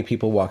so many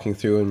people walking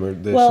through,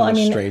 and there's so much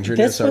strangeness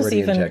this was already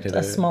even injected.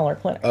 A smaller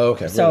clinic. Oh,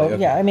 okay. So really?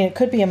 Okay. yeah, I mean, it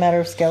could be a matter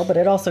of scale, but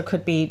it also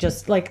could be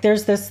just like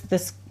there's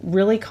this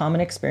really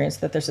common experience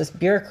that there's this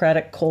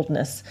bureaucratic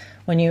coldness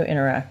when you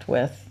interact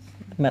with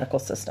the medical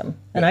system,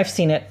 and I've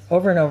seen it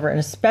over and over. And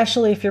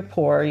especially if you're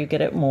poor, you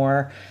get it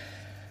more,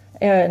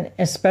 and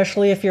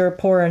especially if you're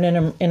poor and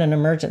in an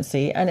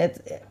emergency. And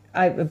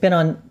I've been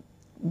on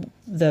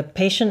the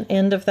patient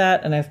end of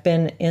that, and I've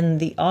been in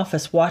the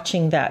office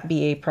watching that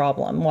be a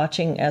problem,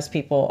 watching as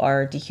people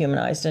are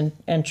dehumanized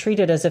and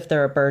treated as if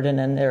they're a burden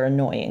and they're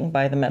annoying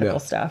by the medical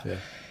staff. Yeah.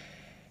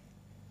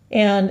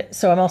 And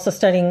so I'm also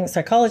studying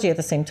psychology at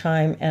the same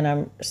time, and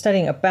I'm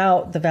studying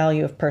about the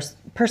value of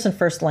person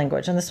first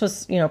language. And this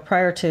was,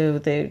 prior to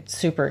the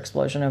super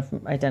explosion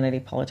of identity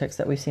politics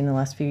that we've seen in the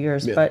last few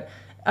years. Yeah. But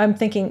I'm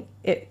thinking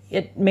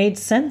it made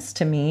sense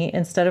to me,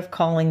 instead of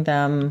calling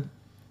them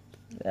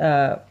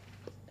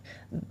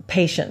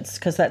patients,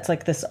 because that's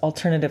like this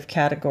alternative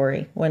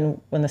category when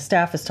the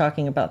staff is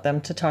talking about them,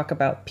 to talk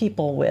about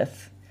people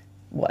with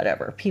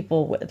whatever,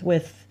 people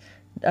with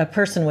a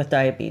person with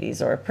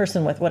diabetes or a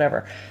person with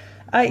whatever.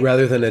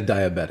 Rather than a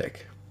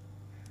diabetic.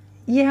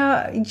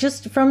 Yeah,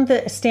 just from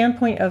the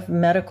standpoint of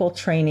medical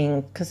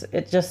training, because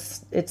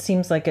it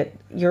seems like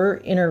you're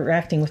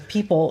interacting with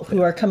people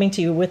who are coming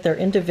to you with their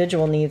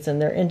individual needs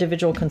and their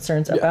individual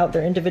concerns about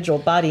their individual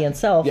body and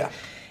self. Yeah.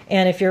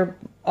 And if you're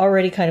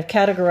already kind of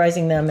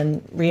categorizing them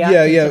and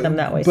reacting to them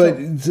that way. But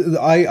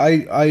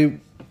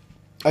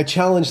I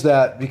challenge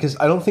that, because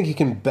I don't think you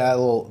can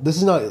battle. This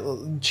is not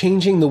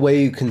changing the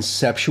way you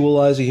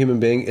conceptualize a human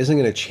being isn't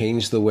going to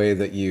change the way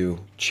that you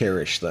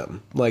cherish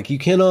them. Like, you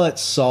cannot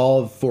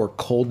solve for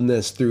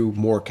coldness through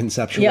more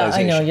conceptualization. Yeah,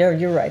 I know.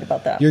 You're right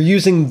about that. You're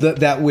using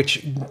that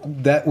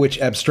which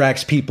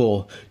abstracts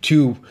people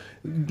to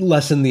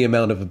lessen the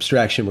amount of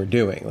abstraction we're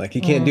doing. Like,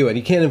 you can't do it.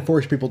 You can't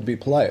enforce people to be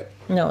polite.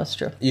 No, it's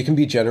true. You can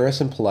be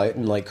generous and polite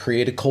and like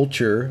create a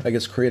culture of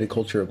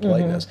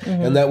politeness.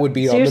 And that would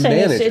be on the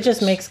managers. It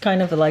just makes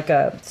kind of like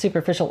a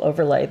superficial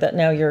overlay that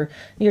now you're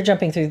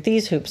jumping through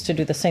these hoops to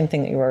do the same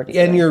thing that you already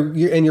did.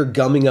 And you're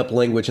gumming up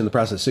language in the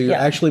process. So you're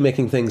actually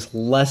making things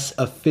less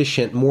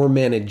efficient, more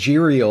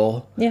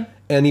managerial,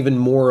 and even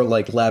more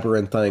like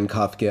labyrinthine,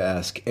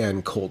 Kafka-esque,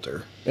 and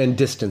colder, and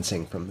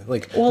distancing from them.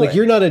 Like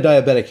you're not a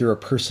diabetic, you're a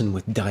person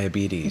with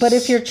diabetes. But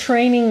if you're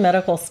training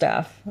medical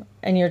staff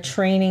and you're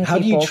training how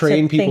people, do you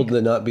train people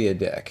to not be a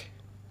dick?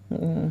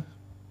 That's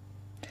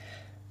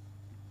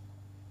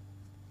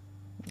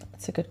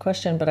a good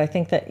question, but I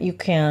think that you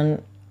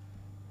can.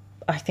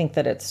 I think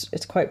that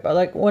it's quite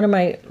like one of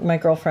my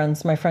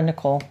girlfriends, my friend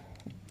Nicole.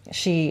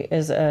 She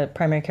is a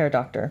primary care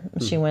doctor.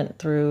 She went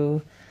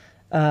through.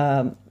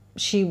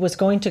 She was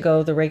going to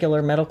go the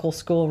regular medical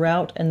school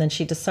route, and then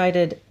she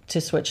decided to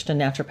switch to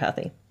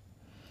naturopathy.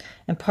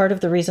 And part of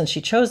the reason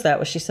she chose that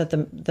was, she said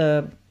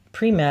the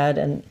pre-med,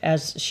 and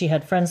as she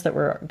had friends that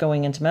were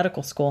going into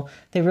medical school,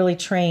 they really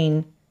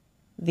train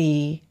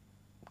the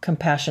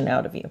compassion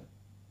out of you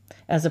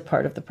as a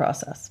part of the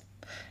process.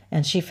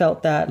 And she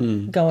felt that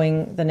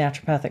going the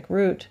naturopathic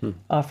route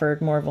offered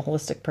more of a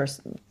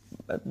holistic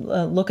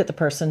look at the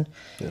person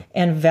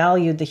and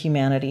valued the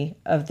humanity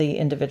of the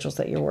individuals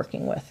that you're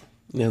working with.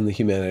 And the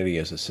humanity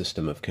as a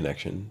system of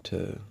connection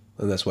to,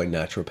 and that's why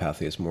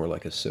naturopathy is more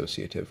like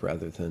associative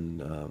rather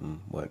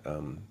than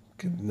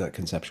not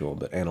conceptual,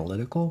 but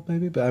analytical,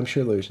 maybe. But I'm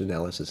sure there's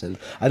analysis, and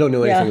I don't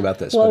know anything about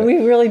this. Well, we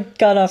really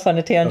got off on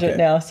a tangent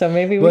now, so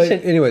maybe we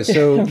should. Anyway,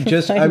 so I'm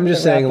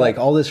just saying, like,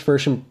 all this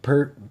person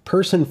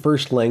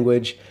first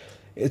language,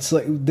 it's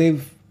like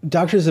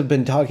doctors have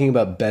been talking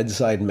about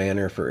bedside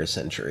manner for a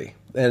century,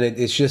 and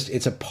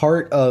it's a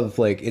part of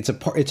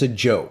it's a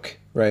joke,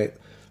 right?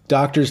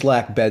 Doctors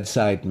lack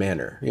bedside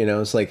manner.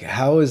 It's like,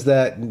 how is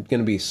that going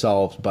to be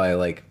solved by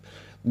like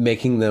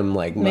making them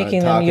like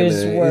Making not them talking.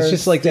 use words It's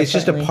just like it's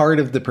just a differently. part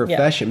of the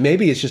profession.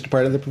 Maybe it's just a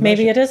part of the profession.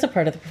 Maybe it is a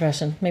part of the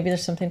profession. Maybe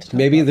there's something to talk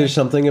Maybe about there's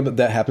something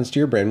that happens to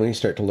your brain when you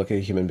start to look at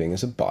a human being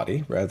as a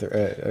body rather.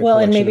 Well,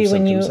 and collection maybe of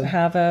when you symptoms.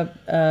 have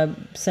a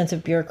sense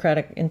of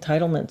bureaucratic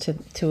entitlement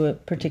to a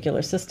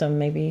particular system,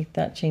 maybe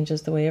that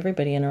changes the way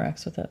everybody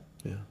interacts with it.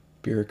 Yeah.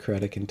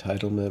 Bureaucratic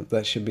entitlement.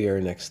 That should be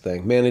our next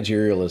thing.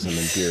 Managerialism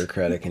and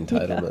bureaucratic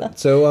entitlement.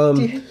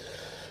 Yeah.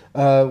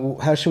 So,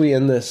 how should we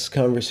end this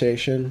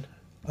conversation?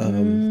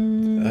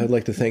 I'd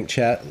like to thank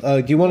chat.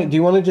 Do you want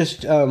to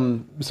just?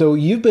 So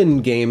you've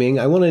been gaming.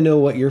 I want to know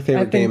what your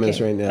favorite game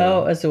is right now.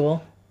 Oh,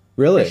 Azul.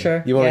 Really? For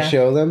sure. You want to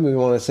show them? We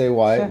want to say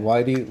why? Sure.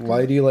 Why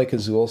do you like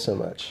Azul so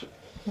much?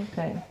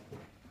 Okay.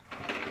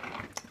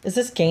 Is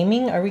this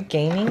gaming? Are we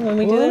gaming when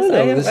we do Well, this?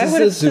 no, this I is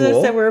would have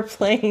Azul. said we're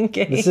playing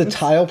games. This is a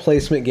tile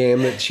placement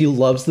game that she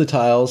loves the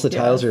tiles. The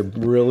tiles are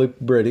really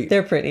pretty.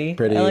 They're pretty.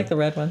 I like the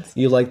red ones.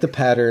 You like the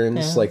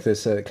patterns, like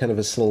this kind of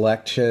a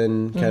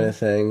selection kind of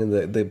thing.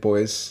 The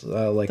boys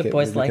like The it.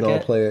 boys we like can all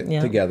it. play it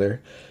Yeah.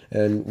 together,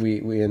 and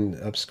we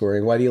end up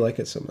scoring. Why do you like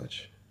it so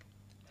much?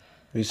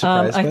 Are you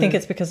surprised? I by think it?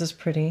 it's because it's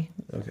pretty.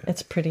 Okay.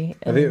 It's pretty.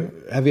 Have you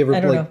ever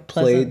I don't know,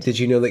 played? pleasant. Did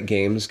you know that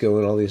games go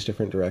in all these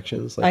different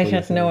directions? Like I when you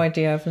had think- no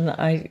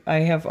idea. I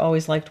have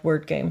always liked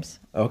word games.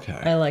 Okay.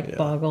 I like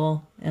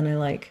Boggle, and I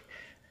like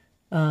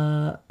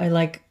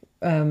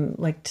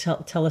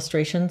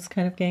telestrations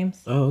kind of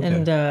games. Oh, okay.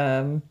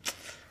 And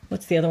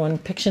what's the other one?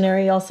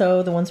 Pictionary,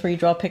 also the ones where you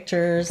draw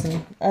pictures,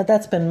 and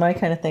that's been my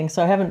kind of thing.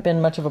 So I haven't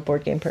been much of a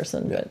board game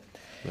person, but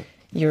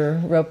you're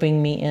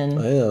roping me in.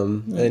 I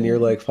am, and you're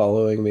like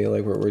following me,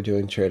 like we're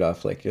doing trade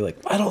off. Like you're like,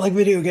 I don't like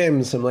video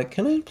games. I'm like,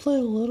 can I play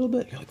a little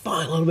bit? You're like,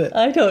 fine, a little bit.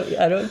 I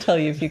don't tell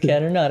you if you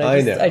can or not.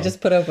 I know. I just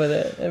put up with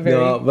it.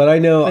 No, but I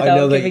know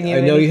that giving you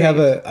I know any you have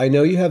grief. I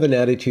know you have an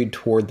attitude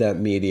toward that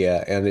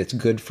media, and it's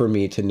good for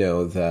me to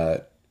know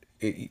that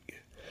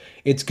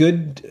it's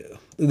good.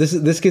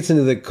 This gets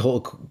into the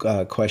whole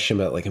question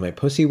about like, am I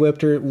pussy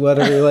whipped or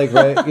whatever? Like,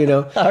 right? You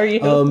know, Are you?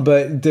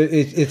 But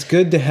it's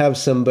good to have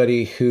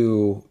somebody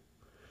who.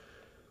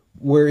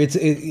 Where it's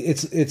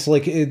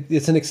like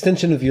it's an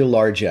extension of your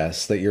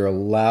largesse that you're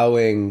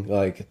allowing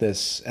like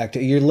this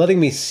you're letting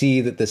me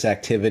see that this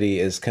activity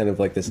is kind of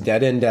like this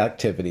dead end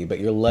activity, but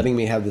you're letting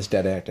me have this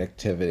dead end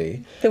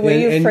activity. The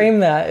way you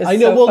frame that is I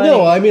know. so Well, funny.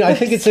 no, I mean I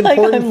think it's like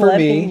important I'm for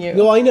letting me. you.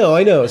 No,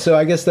 I know. So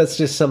I guess that's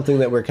just something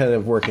that we're kind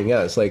of working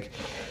out. It's like,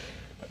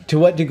 to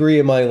what degree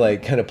am I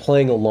like kind of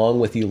playing along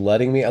with you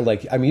letting me?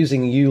 I'm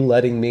using you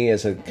letting me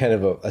as a kind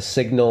of a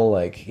signal,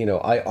 like, you know,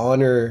 I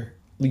honor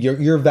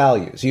your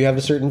values. You have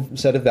a certain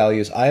set of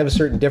values. I have a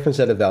certain different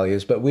set of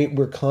values, but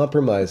we're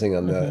compromising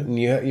on that. And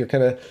you're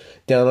kind of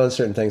down on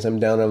certain things. I'm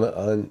down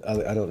on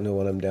I don't know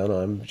what I'm down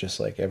on. I'm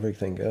just like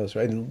everything goes,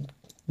 right?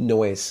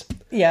 Noise.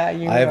 Yeah,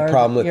 I have a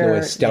problem with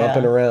noise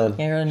stomping around.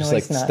 You're a just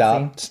noise like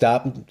Nazi.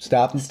 stop the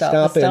stomping.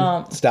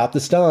 stomp. Stop the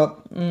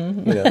stomp. You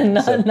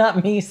know,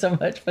 Not me so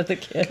much, but the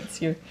kids.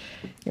 You're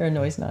a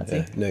noise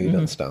Nazi. no, you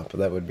don't stomp.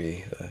 That would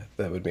be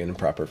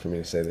improper for me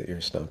to say that you're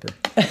a stomper.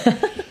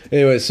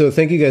 Anyway, so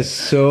thank you guys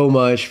so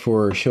much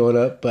for showing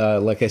up.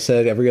 Like I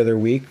said, every other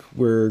week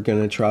we're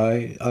gonna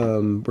try.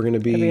 We're gonna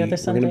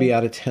be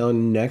out of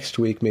town next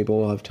week. Maybe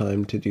we'll have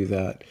time to do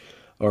that.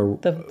 Or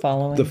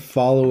The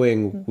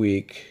following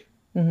week.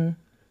 Mm-hmm.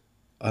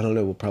 I don't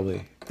know. We'll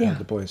probably have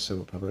the boys, so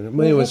we'll probably.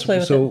 We'll play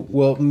with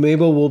it.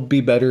 Maybe we'll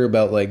be better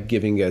about like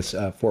giving guys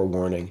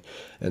forewarning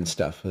and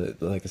stuff.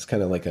 Like it's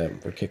kind of like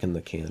we're kicking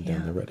the can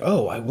down the road.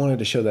 Oh, I wanted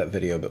to show that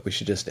video, but we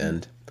should just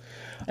end.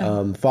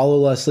 Follow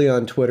Leslie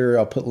on Twitter.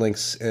 I'll put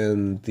links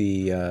in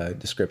the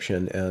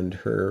description, and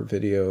her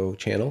video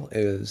channel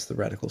is The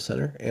Radical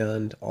Center,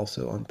 and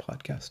also on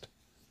podcast.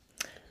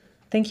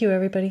 Thank you,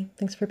 everybody.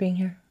 Thanks for being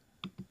here.